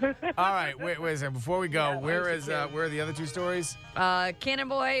 Them. All right, wait a second. Before we go, Yeah, where are the other 2 stories? Cannon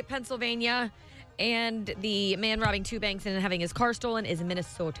Boy, Pennsylvania, and the man robbing 2 banks and having his car stolen is in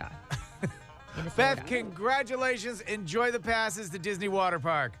Minnesota. Beth, congratulations. Enjoy the passes to Disney water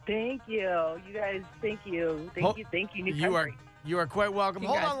park. Thank you. You guys, thank you. Thank you, New Country. You are quite welcome.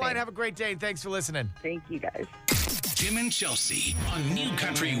 Congrats, Hold on line. babe. Have a great day, and thanks for listening. Thank you, guys. Tim and Chelsea on New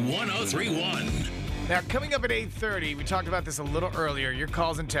Country 103.1. Now, coming up at 8:30, we talked about this a little earlier. Your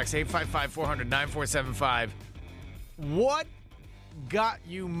calls and texts, 855-400-9475. What got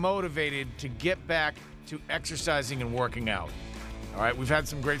you motivated to get back to exercising and working out? All right, we've had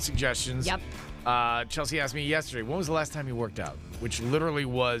some great suggestions. Yep. Chelsea asked me yesterday, when was the last time you worked out? Which literally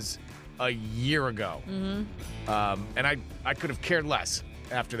was a year ago. Mm-hmm. And I could have cared less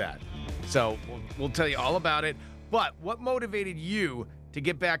after that. So we'll tell you all about it. But what motivated you to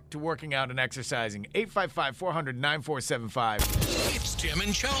get back to working out and exercising? 855-400-9475. It's Tim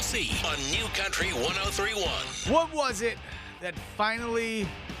and Chelsea on New Country 103.1. What was it that finally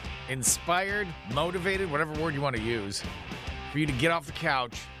inspired, motivated, whatever word you want to use, for you to get off the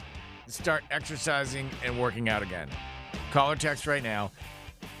couch and start exercising and working out again? Call or text right now.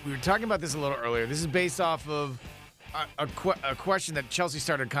 We were talking about this a little earlier. This is based off of a question that Chelsea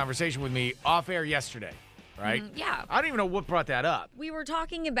started a conversation with me off air yesterday, right? Yeah. I don't even know what brought that up. We were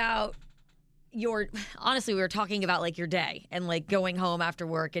talking about honestly, we were talking about like your day and like going home after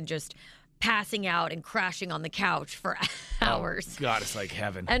work and just passing out and crashing on the couch for hours. Oh, God, it's like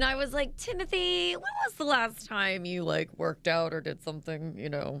heaven. And I was like, Timothy, when was the last time you like worked out or did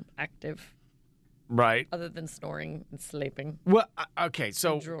something, active? Right. Other than snoring and sleeping. Well, okay,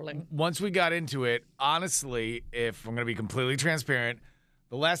 so drooling. Once we got into it, honestly, if I'm going to be completely transparent,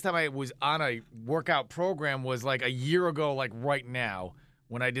 the last time I was on a workout program was like a year ago, like right now,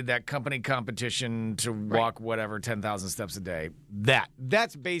 when I did that company competition to walk 10,000 steps a day.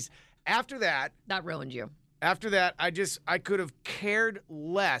 That's base. After that. That ruined you. After that, I could have cared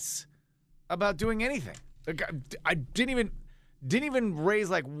less about doing anything. Like, I didn't even raise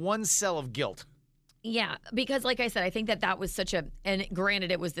like one cell of guilt. Yeah, because like I said, I think that was and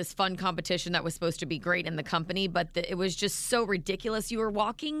granted, it was this fun competition that was supposed to be great in the company, but it was just so ridiculous. You were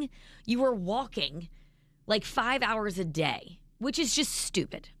walking like 5 hours a day, which is just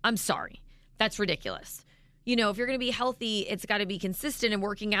stupid. I'm sorry. That's ridiculous. If you're going to be healthy, it's got to be consistent, and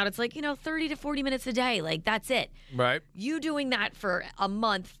working out, it's like, 30 to 40 minutes a day. Like, that's it. Right. You doing that for a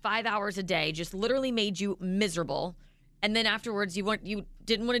month, 5 hours a day, just literally made you miserable. And then afterwards, you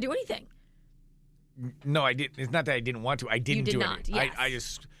didn't want to do anything. No, I didn't. It's not that I didn't want to. I didn't do not, anything. yes. I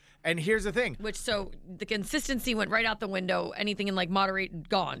just, and here's the thing. So the consistency went right out the window. Anything in like moderate,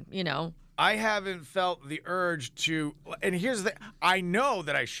 gone, I haven't felt the urge to, and here's the thing. I know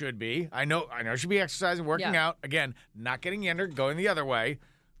that I should be. I know I should be exercising, working out. Again, not getting younger, going the other way.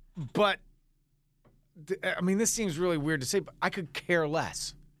 But, this seems really weird to say, but I could care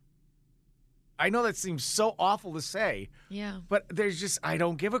less. I know that seems so awful to say. Yeah. But I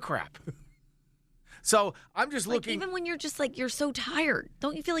don't give a crap. So I'm just looking. Even when you're just like, you're so tired.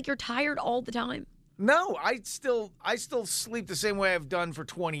 Don't you feel like you're tired all the time? No, I still sleep the same way I've done for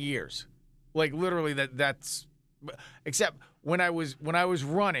 20 years. Like literally that's except when I was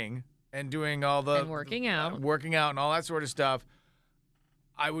running and doing all the and working out and all that sort of stuff,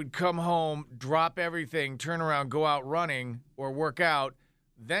 I would come home, drop everything, turn around, go out running or work out,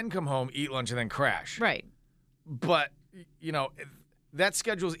 then come home, eat lunch, and then crash. Right. But that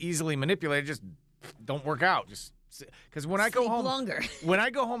schedule's easily manipulated. Just don't work out. Just because when I go home longer. When I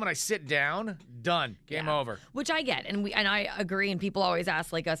go home and I sit down, done, game over. Which I get, and I agree. And people always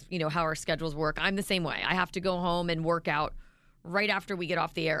ask like us, how our schedules work. I'm the same way. I have to go home and work out right after we get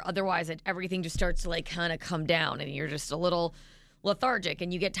off the air. Otherwise, everything just starts to like kind of come down, and you're just a little lethargic,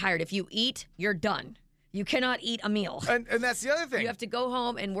 and you get tired. If you eat, you're done. You cannot eat a meal. And that's the other thing. You have to go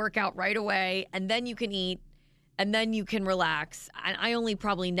home and work out right away, and then you can eat, and then you can relax. And I only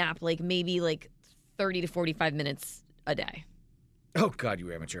probably nap like maybe like 30 to 45 minutes a day. Oh, God,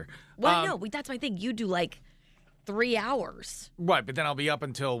 you amateur. Well, no, that's my thing. You do like 3 hours. Right, but then I'll be up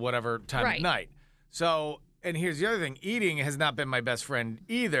until whatever time at night. So, and here's the other thing. Eating has not been my best friend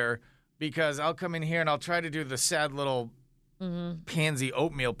either, because I'll come in here and I'll try to do the sad little pansy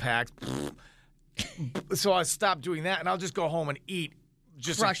oatmeal packs. So I'll stop doing that, and I'll just go home and eat.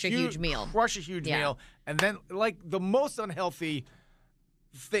 Crush a huge meal. Crush a huge meal. And then, like, the most unhealthy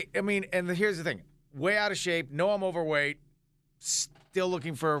thing. And here's the thing. Way out of shape. Know I'm overweight. Still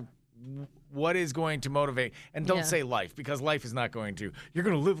looking for what is going to motivate. And don't say life, because life is not going to. You're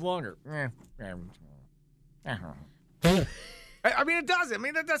going to live longer. It does.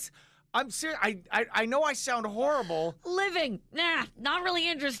 That's. I'm serious. I know I sound horrible. Living, not really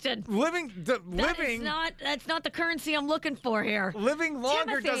interested. Living. That's not the currency I'm looking for here. Living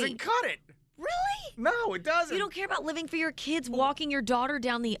longer doesn't cut it. Really? No, it doesn't. You don't care about living for your kids, walking your daughter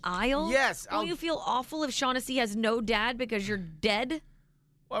down the aisle? Yes. Don't you feel awful if Shaughnessy has no dad because you're dead?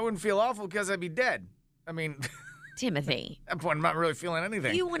 Well, I wouldn't feel awful because I'd be dead. Timothy. At that point, I'm not really feeling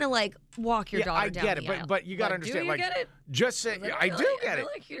anything. You want to like walk your daughter down the aisle. I get it, but you got to understand. Do you get it? Just say I do get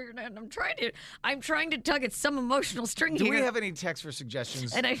it. I'm trying to tug at some emotional string here. Do we have any text for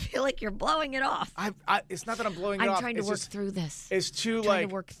suggestions? And I feel like you're blowing it off. It's not that I'm blowing it off. I'm trying to work through this. It's too trying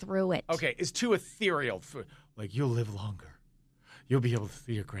to work through it. Okay, it's too ethereal. Like, you'll live longer. You'll be able to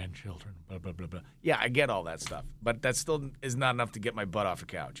see your grandchildren. Blah blah blah blah. Yeah, I get all that stuff, but that still is not enough to get my butt off the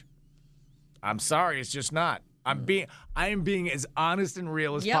couch. I'm sorry, it's just not. I am being as honest and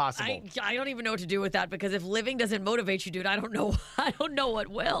real as possible. I don't even know what to do with that, because if living doesn't motivate you, dude, I don't know what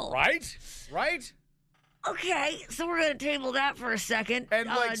will. Right? Okay, so we're going to table that for a second. And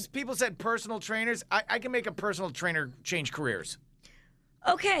people said personal trainers. I can make a personal trainer change careers.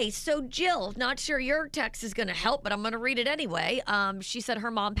 Okay, so Jill, not sure your text is going to help, but I'm going to read it anyway. She said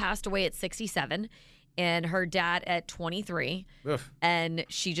her mom passed away at 67 and her dad at 23. Oof. And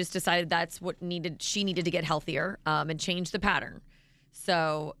she just decided that's what she needed to get healthier and change the pattern.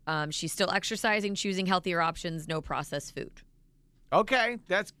 So she's still exercising, choosing healthier options, no processed food. Okay,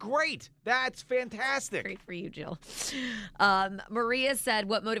 that's great. That's fantastic. Great for you, Jill. Maria said,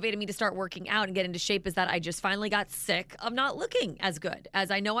 what motivated me to start working out and get into shape is that I just finally got sick of not looking as good as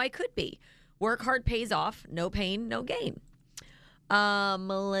I know I could be. Work hard pays off. No pain, no gain.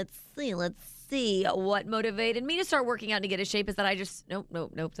 Let's see. What motivated me to start working out and to get into shape is that I just... Nope.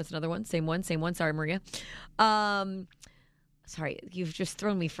 That's another one. Same one. Sorry, Maria. Sorry, you've just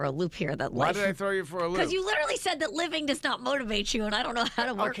thrown me for a loop here. Why did I throw you for a loop? Because you literally said that living does not motivate you, and I don't know how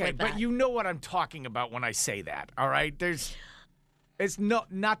to work with that. Okay, but you know what I'm talking about when I say that, all right? It's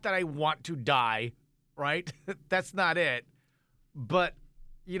not that I want to die, right? That's not it. But,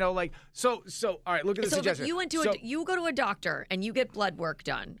 so all right, look at the suggestion. You go to a doctor and you get blood work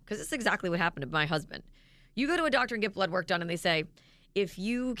done, because this is exactly what happened to my husband. You go to a doctor and get blood work done, and they say, if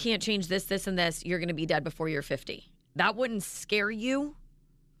you can't change this, this, and this, you're going to be dead before you're 50. That wouldn't scare you?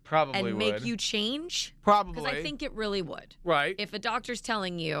 Probably and would. make you change? Probably. Because I think it really would. Right. If a doctor's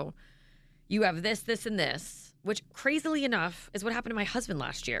telling you, you have this, this, and this, which crazily enough is what happened to my husband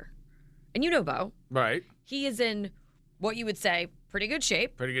last year. And you know Bo. Right. He is in what you would say pretty good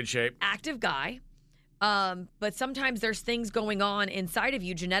shape. Pretty good shape. Active guy. But sometimes there's things going on inside of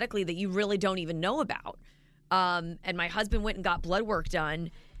you genetically that you really don't even know about. And my husband went and got blood work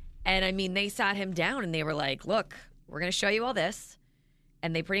done. And I mean, they sat him down and they were like, look, we're going to show you all this.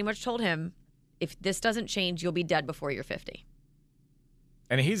 And they pretty much told him, if this doesn't change, you'll be dead before you're 50.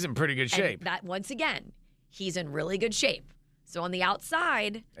 And he's in pretty good shape. And that, once again, he's in really good shape. So on the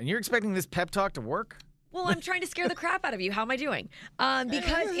outside... And you're expecting this pep talk to work? Well, I'm trying to scare the crap out of you. How am I doing?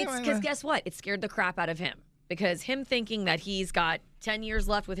 Because guess what? It scared the crap out of him. Because him thinking that he's got 10 years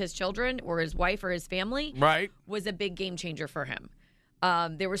left with his children or his wife or his family was a big game changer for him.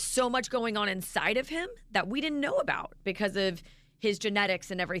 There was so much going on inside of him that we didn't know about because of his genetics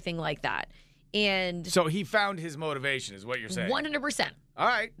and everything like that. And so he found his motivation, is what you're saying. 100%. All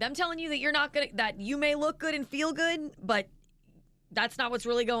right. Them telling you that you're not gonna, that you may look good and feel good, but that's not what's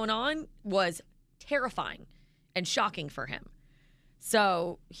really going on, was terrifying and shocking for him.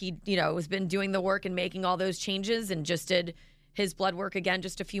 So he, has been doing the work and making all those changes, and just did his blood work again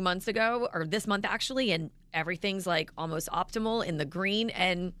just a few months ago, or this month actually, and everything's like almost optimal in the green,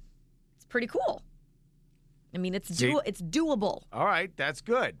 and it's pretty cool. I mean, it's doable. All right, that's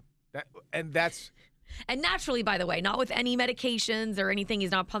good. And naturally, by the way, not with any medications or anything.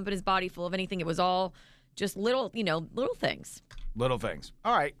 He's not pumping his body full of anything. It was all just little things. Little things.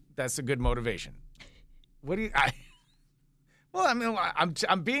 All right, that's a good motivation. What do you? Well, I mean,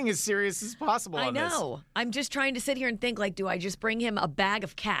 I'm being as serious as possible on this. I know. I'm just trying to sit here and think, like, do I just bring him a bag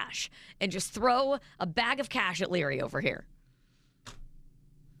of cash and just throw a bag of cash at Leary over here?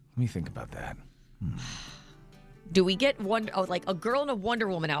 Let me think about that. Do we get like a girl in a Wonder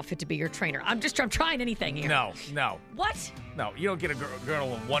Woman outfit to be your trainer? I'm trying anything here. No. What? No, you don't get a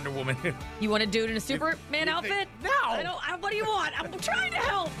girl in a Wonder Woman. You want to do it in a Superman outfit? No. What do you want? I'm trying to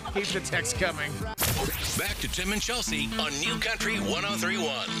help. Keep the text coming. Back to Tim and Chelsea on New Country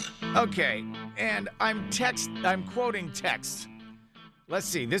 103.1. Okay, and I'm quoting text. Let's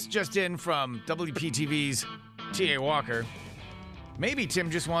see. This just in from WPTV's T.A. Walker. Maybe Tim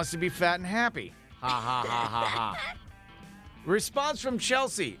just wants to be fat and happy. Ha, ha, ha, ha, ha. Response from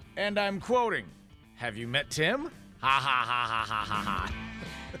Chelsea, and I'm quoting, have you met Tim? Ha, ha, ha, ha, ha, ha, ha.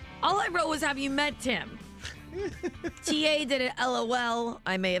 All I wrote was, have you met Tim? TA did it LOL.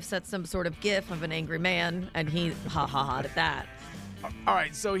 I may have set some sort of gif of an angry man, and he ha ha ha at that. All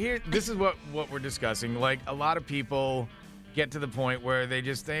right, so this is what we're discussing. Like, a lot of people get to the point where they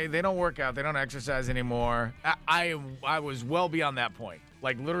don't work out, they don't exercise anymore. I was well beyond that point.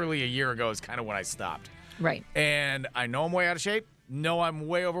 Like, literally a year ago is kind of when I stopped. Right. And I know I'm way out of shape. Know I'm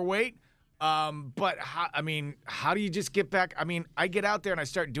way overweight. But how do you just get back? I mean, I get out there and I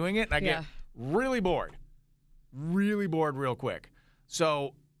start doing it, and I get really bored. Really bored real quick.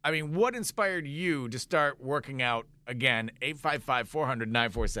 So, I mean, what inspired you to start working out again?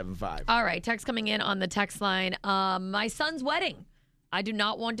 855-400-9475. All right, text coming in on the text line. My son's wedding. I do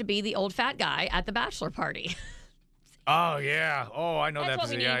not want to be the old fat guy at the bachelor party. Oh, yeah. Oh, I know That's what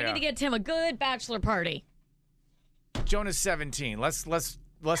we need. We need to get Tim a good bachelor party. Jonah's 17. Let's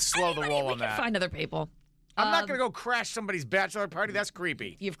slow the roll on that. Find other people. I'm not going to go crash somebody's bachelor party. That's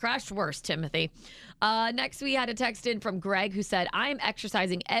creepy. You've crashed worse, Timothy. Next, we had a text in from Greg who said, I'm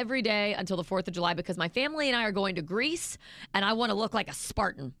exercising every day until the 4th of July because my family and I are going to Greece, and I want to look like a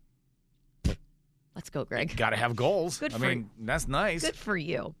Spartan. Let's go, Greg. Got to have goals. Good I for mean, that's nice. Good for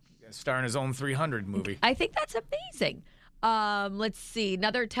you. Starring his own 300 movie. I think that's amazing. Let's see.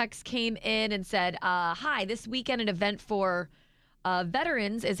 Another text came in and said, hi, this weekend an event for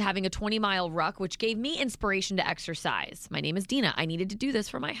veterans is having a 20-mile ruck, which gave me inspiration to exercise. My name is Dina. I needed to do this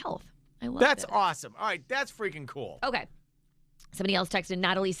for my health. I love That's it. awesome. All right, that's freaking cool. Okay. Somebody else texted.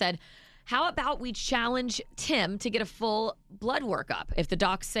 Natalie said, how about we challenge Tim to get a full blood workup? If the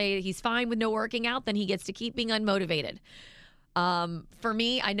docs say he's fine with no working out, then he gets to keep being unmotivated. For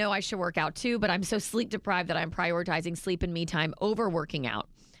me, I know I should work out too, but I'm so sleep deprived that I'm prioritizing sleep and me time over working out.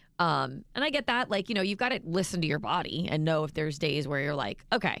 And I get that. Like, you've got to listen to your body and know if there's days where you're like,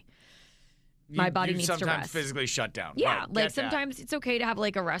 okay, my body needs to rest. Sometimes physically shut down. Yeah, right, like sometimes it's okay to have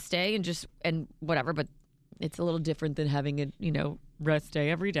like a rest day and whatever, but it's a little different than having a, rest day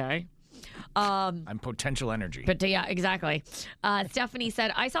every day. I'm potential energy. But yeah, exactly. Stephanie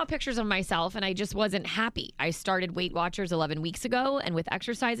said, I saw pictures of myself and I just wasn't happy. I started Weight Watchers 11 weeks ago, and with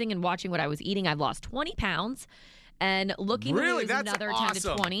exercising and watching what I was eating, I've lost 20 pounds and looking to lose That's another awesome.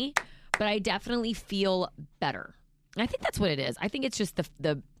 10 to 20. But I definitely feel better. And I think that's what it is. I think it's just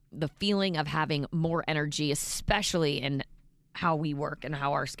the feeling of having more energy, especially in how we work and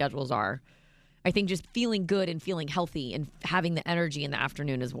how our schedules are. I think just feeling good and feeling healthy and having the energy in the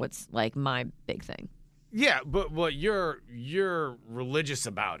afternoon is what's like my big thing. Yeah, but you're religious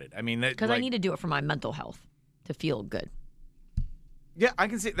about it. I mean, because I need to do it for my mental health to feel good. Yeah, I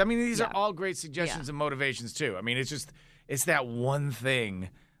can see. I mean, these are all great suggestions and motivations too. I mean, it's that one thing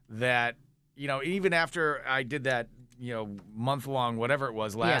that even after I did that month long whatever it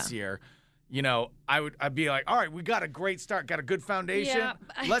was last year. I'd be like, all right, we got a great start, got a good foundation. Yeah.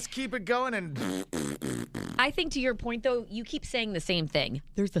 Let's keep it going. And I think to your point, though, you keep saying the same thing.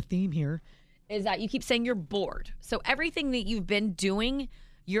 There's a theme here, is that you keep saying you're bored. So everything that you've been doing,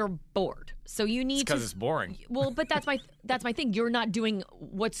 you're bored. So you need because it's boring. Well, but that's my thing. You're not doing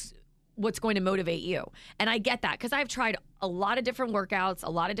what's going to motivate you. And I get that because I've tried a lot of different workouts, a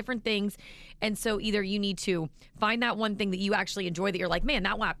lot of different things. And so either you need to find that one thing that you actually enjoy that you're like, man,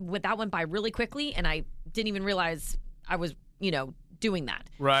 that went by really quickly and I didn't even realize I was, doing that.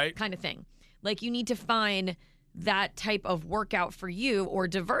 Right. Kind of thing. Like you need to find that type of workout for you or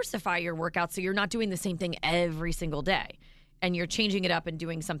diversify your workout so you're not doing the same thing every single day and you're changing it up and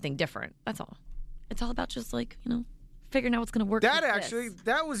doing something different. That's all. It's all about just like, figuring out what's going to work.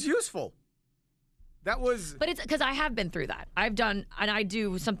 That was useful. That was. But it's because I have been through that. I've done, and I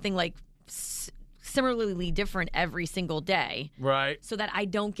do something like similarly different every single day. Right. So that I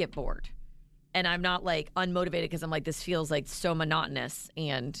don't get bored. And I'm not like unmotivated because I'm like, this feels like so monotonous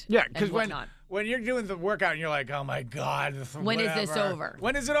and. Yeah, because when you're doing the workout and you're like, oh my God. When is this over?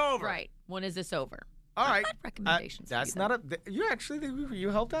 When is it over? Right. When is this over? All right. Recommendations. That's not you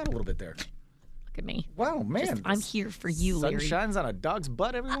helped out a little bit there. Look at me. Wow, man. I'm here for you, Larry. Sun shines on a dog's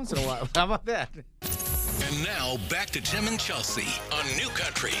butt every once in a while. How about that? And now back to Tim and Chelsea on New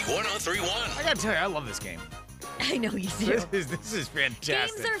Country 103.1. I got to tell you, I love this game. I know you do. This is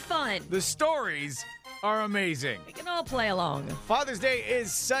fantastic. Games are fun. The stories are amazing. We can all play along. Father's Day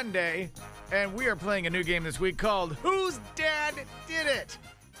is Sunday, and we are playing a new game this week called Whose Dad Did It?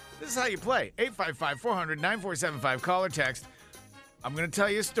 This is how you play. 855-400-9475. Call or text. I'm going to tell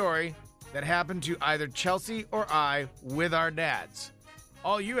you a story that happened to either Chelsea or I with our dads.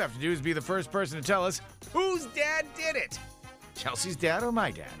 All you have to do is be the first person to tell us whose dad did it. Chelsea's dad or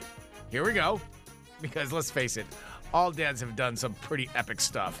my dad? Here we go. Because let's face it, all dads have done some pretty epic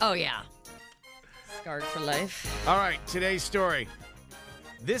stuff. Oh, yeah. Scarred for life. All right, today's story.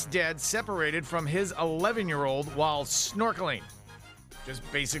 This dad separated from his 11-year-old while snorkeling. Just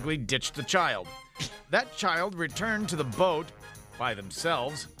basically ditched the child. That child returned to the boat by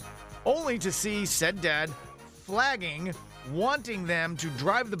themselves, only to see said dad flagging, wanting them to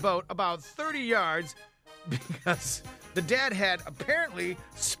drive the boat about 30 yards because the dad had apparently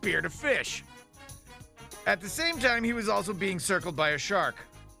speared a fish. At the same time, he was also being circled by a shark.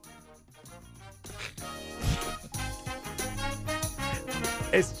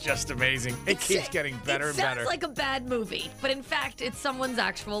 It's just amazing. It keeps getting better and better. It sounds like a bad movie, but in fact, it's someone's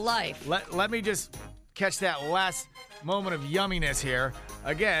actual life. Let me just catch that last moment of yumminess here.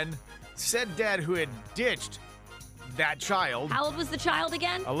 Again, said dad who had ditched that child. How old was the child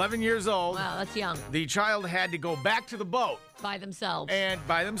again? 11 years old. Wow, that's young. The child had to go back to the boat. By themselves.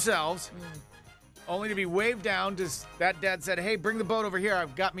 Only to be waved down. That dad said, hey, bring the boat over here.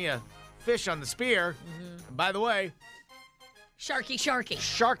 I've got me a fish on the spear. And by the way, Sharky.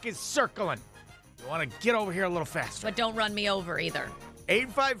 shark is circling. You want to get over here a little faster. But don't run me over either.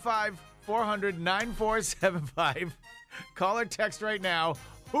 855-400-9475. Call or text right now.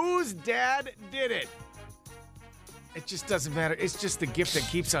 Whose dad did it? It just doesn't matter. It's just the gift that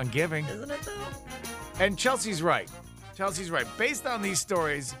keeps on giving. Isn't it, though? And Chelsea's right. Based on these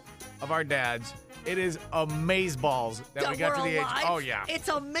stories of our dads, it is amazeballs that we got to the age. Oh, yeah. It's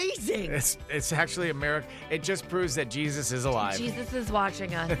amazing. It's actually a miracle. It just proves that Jesus is alive. Jesus is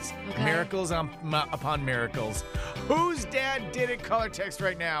watching us. Okay? Miracles upon miracles. Whose dad did it? Call or text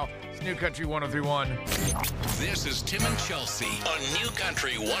right now. It's New Country 103.1. This is Tim and Chelsea on New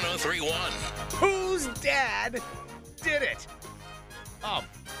Country 103.1. Whose dad did it? Oh,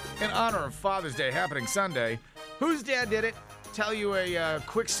 in honor of Father's Day happening Sunday, whose dad did it? Tell you a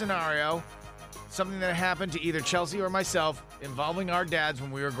quick scenario. Something that happened to either Chelsea or myself involving our dads when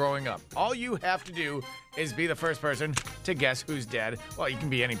we were growing up. All you have to do is be the first person to guess whose dad. Well, you can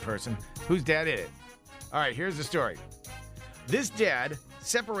be any person. Whose dad did it? All right, here's the story. This dad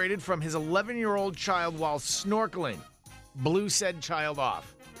separated from his 11-year-old child while snorkeling. Blew said child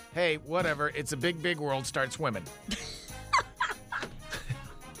off. Hey, whatever. It's a big, big world. Start swimming.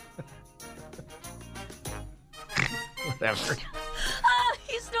 Whatever. Oh,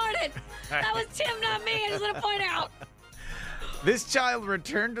 he snorted. That was Tim, not me. I just want to point out. This child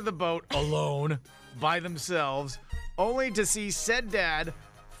returned to the boat alone, by themselves, only to see said dad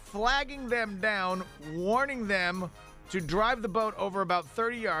flagging them down, warning them to drive the boat over about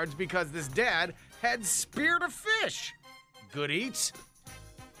 30 yards because this dad had speared a fish. Good eats.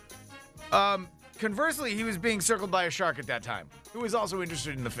 Conversely, he was being circled by a shark at that time, who was also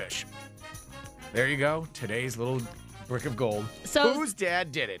interested in the fish. There you go. Today's little brick of gold. So, whose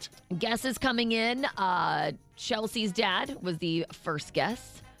dad did it? Guesses coming in. Chelsea's dad was the first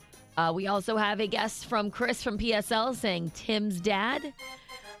guess. We also have a guess from Chris from PSL saying Tim's dad.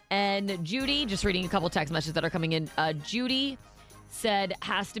 And Judy, just reading a couple text messages that are coming in. Judy said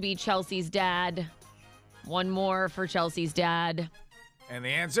has to be Chelsea's dad. One more for Chelsea's dad. And the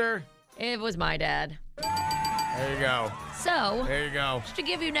answer? It was my dad. There you go. So, there you go. Just to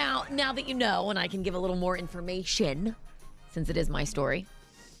give you now that you know, and I can give a little more information, since it is my story,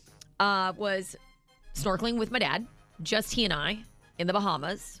 was snorkeling with my dad, just he and I, in the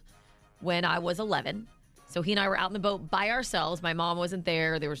Bahamas when I was 11. So he and I were out in the boat by ourselves. My mom wasn't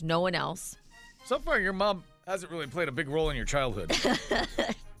there. There was no one else. So far, your mom hasn't really played a big role in your childhood.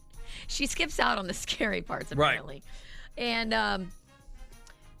 She skips out on the scary parts, apparently. Right. And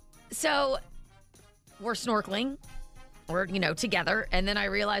so we're snorkeling. We're, together. And then I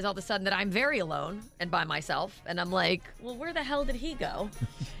realize all of a sudden that I'm very alone and by myself. And I'm like, well, where the hell did he go?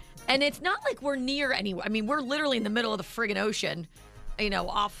 And it's not like we're near anywhere. I mean, we're literally in the middle of the friggin' ocean,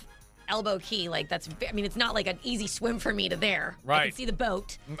 off Elbow Key. Like, it's not like an easy swim for me to there. Right. I can see the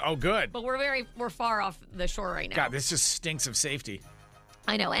boat. Oh, good. But we're far off the shore right now. God, this just stinks of safety.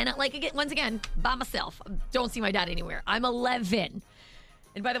 I know. And once again, by myself. Don't see my dad anywhere. I'm 11.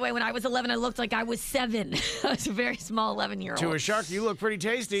 And by the way, when I was 11, I looked like I was 7. I was a very small 11-year-old. To a shark, you look pretty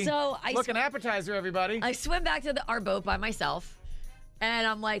tasty. So look an appetizer, everybody. I swim back to our boat by myself, and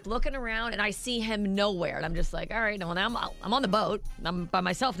I'm like looking around, and I see him nowhere. And I'm just like, all right, well, now I'm on the boat. I'm by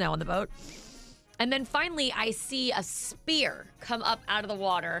myself now on the boat. And then finally, I see a spear come up out of the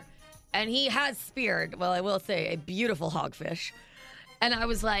water, and he has speared, well, I will say, a beautiful hogfish. And I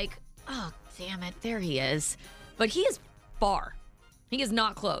was like, oh, damn it, there he is. But he is far. He is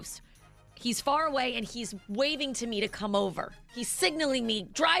not close. He's far away, and he's waving to me to come over. He's signaling me,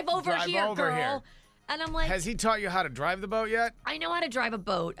 drive over here, girl. And I'm like... Has he taught you how to drive the boat yet? I know how to drive a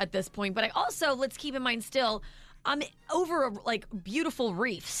boat at this point, but I also, let's keep in mind still, I'm over, beautiful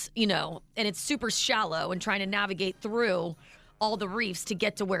reefs, and it's super shallow and trying to navigate through all the reefs to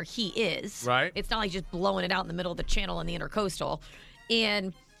get to where he is. Right. It's not like just blowing it out in the middle of the channel on the intercoastal.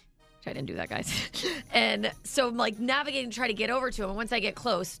 And... I didn't do that, guys. And so I'm navigating to try to get over to him. And once I get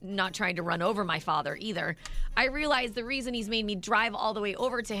close, not trying to run over my father either, I realize the reason he's made me drive all the way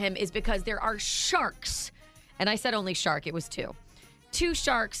over to him is because there are sharks. And I said only shark. It was 2. 2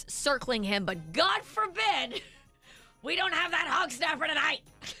 sharks circling him. But God forbid we don't have that hog snapper tonight.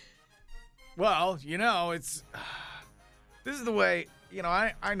 Well, it's... This is the way...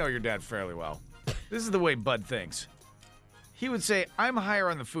 I know your dad fairly well. This is the way Bud thinks. He would say, I'm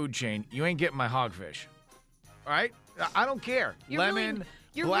higher on the food chain. You ain't getting my hogfish. All right? I don't care. Lemon,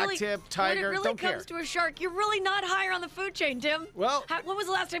 blacktip, tiger, when it really don't care. comes to a shark, you're really not higher on the food chain, Tim. Well... when was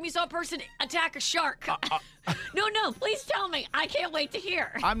the last time you saw a person attack a shark? No, please tell me. I can't wait to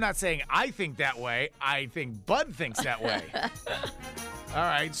hear. I'm not saying I think that way. I think Bud thinks that way. All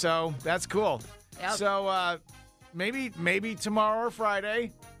right, so that's cool. Yep. So maybe tomorrow or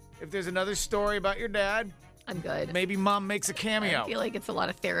Friday, if there's another story about your dad, I'm good. maybe Mom makes a cameo. I feel like it's a lot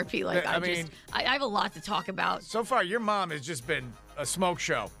of therapy. Like I have a lot to talk about. So far, your mom has just been a smoke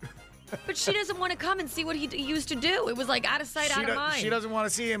show. But she doesn't want to come and see what he used to do. It was like out of sight, out of mind. She doesn't want to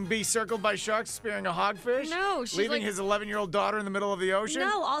see him be circled by sharks spearing a hogfish? No, she's leaving like, his 11-year-old daughter in the middle of the ocean?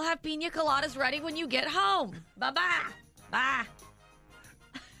 No, I'll have pina coladas ready when you get home. Bye-bye. Bye.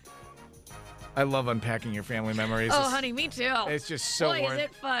 I love unpacking your family memories. Oh, honey, me too. It's just so Boy, is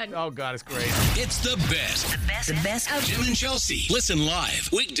it fun. Oh, God, it's great. It's the best. The best of Tim and Chelsea. Listen live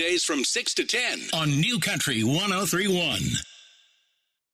weekdays from 6 to 10 on New Country 103.1.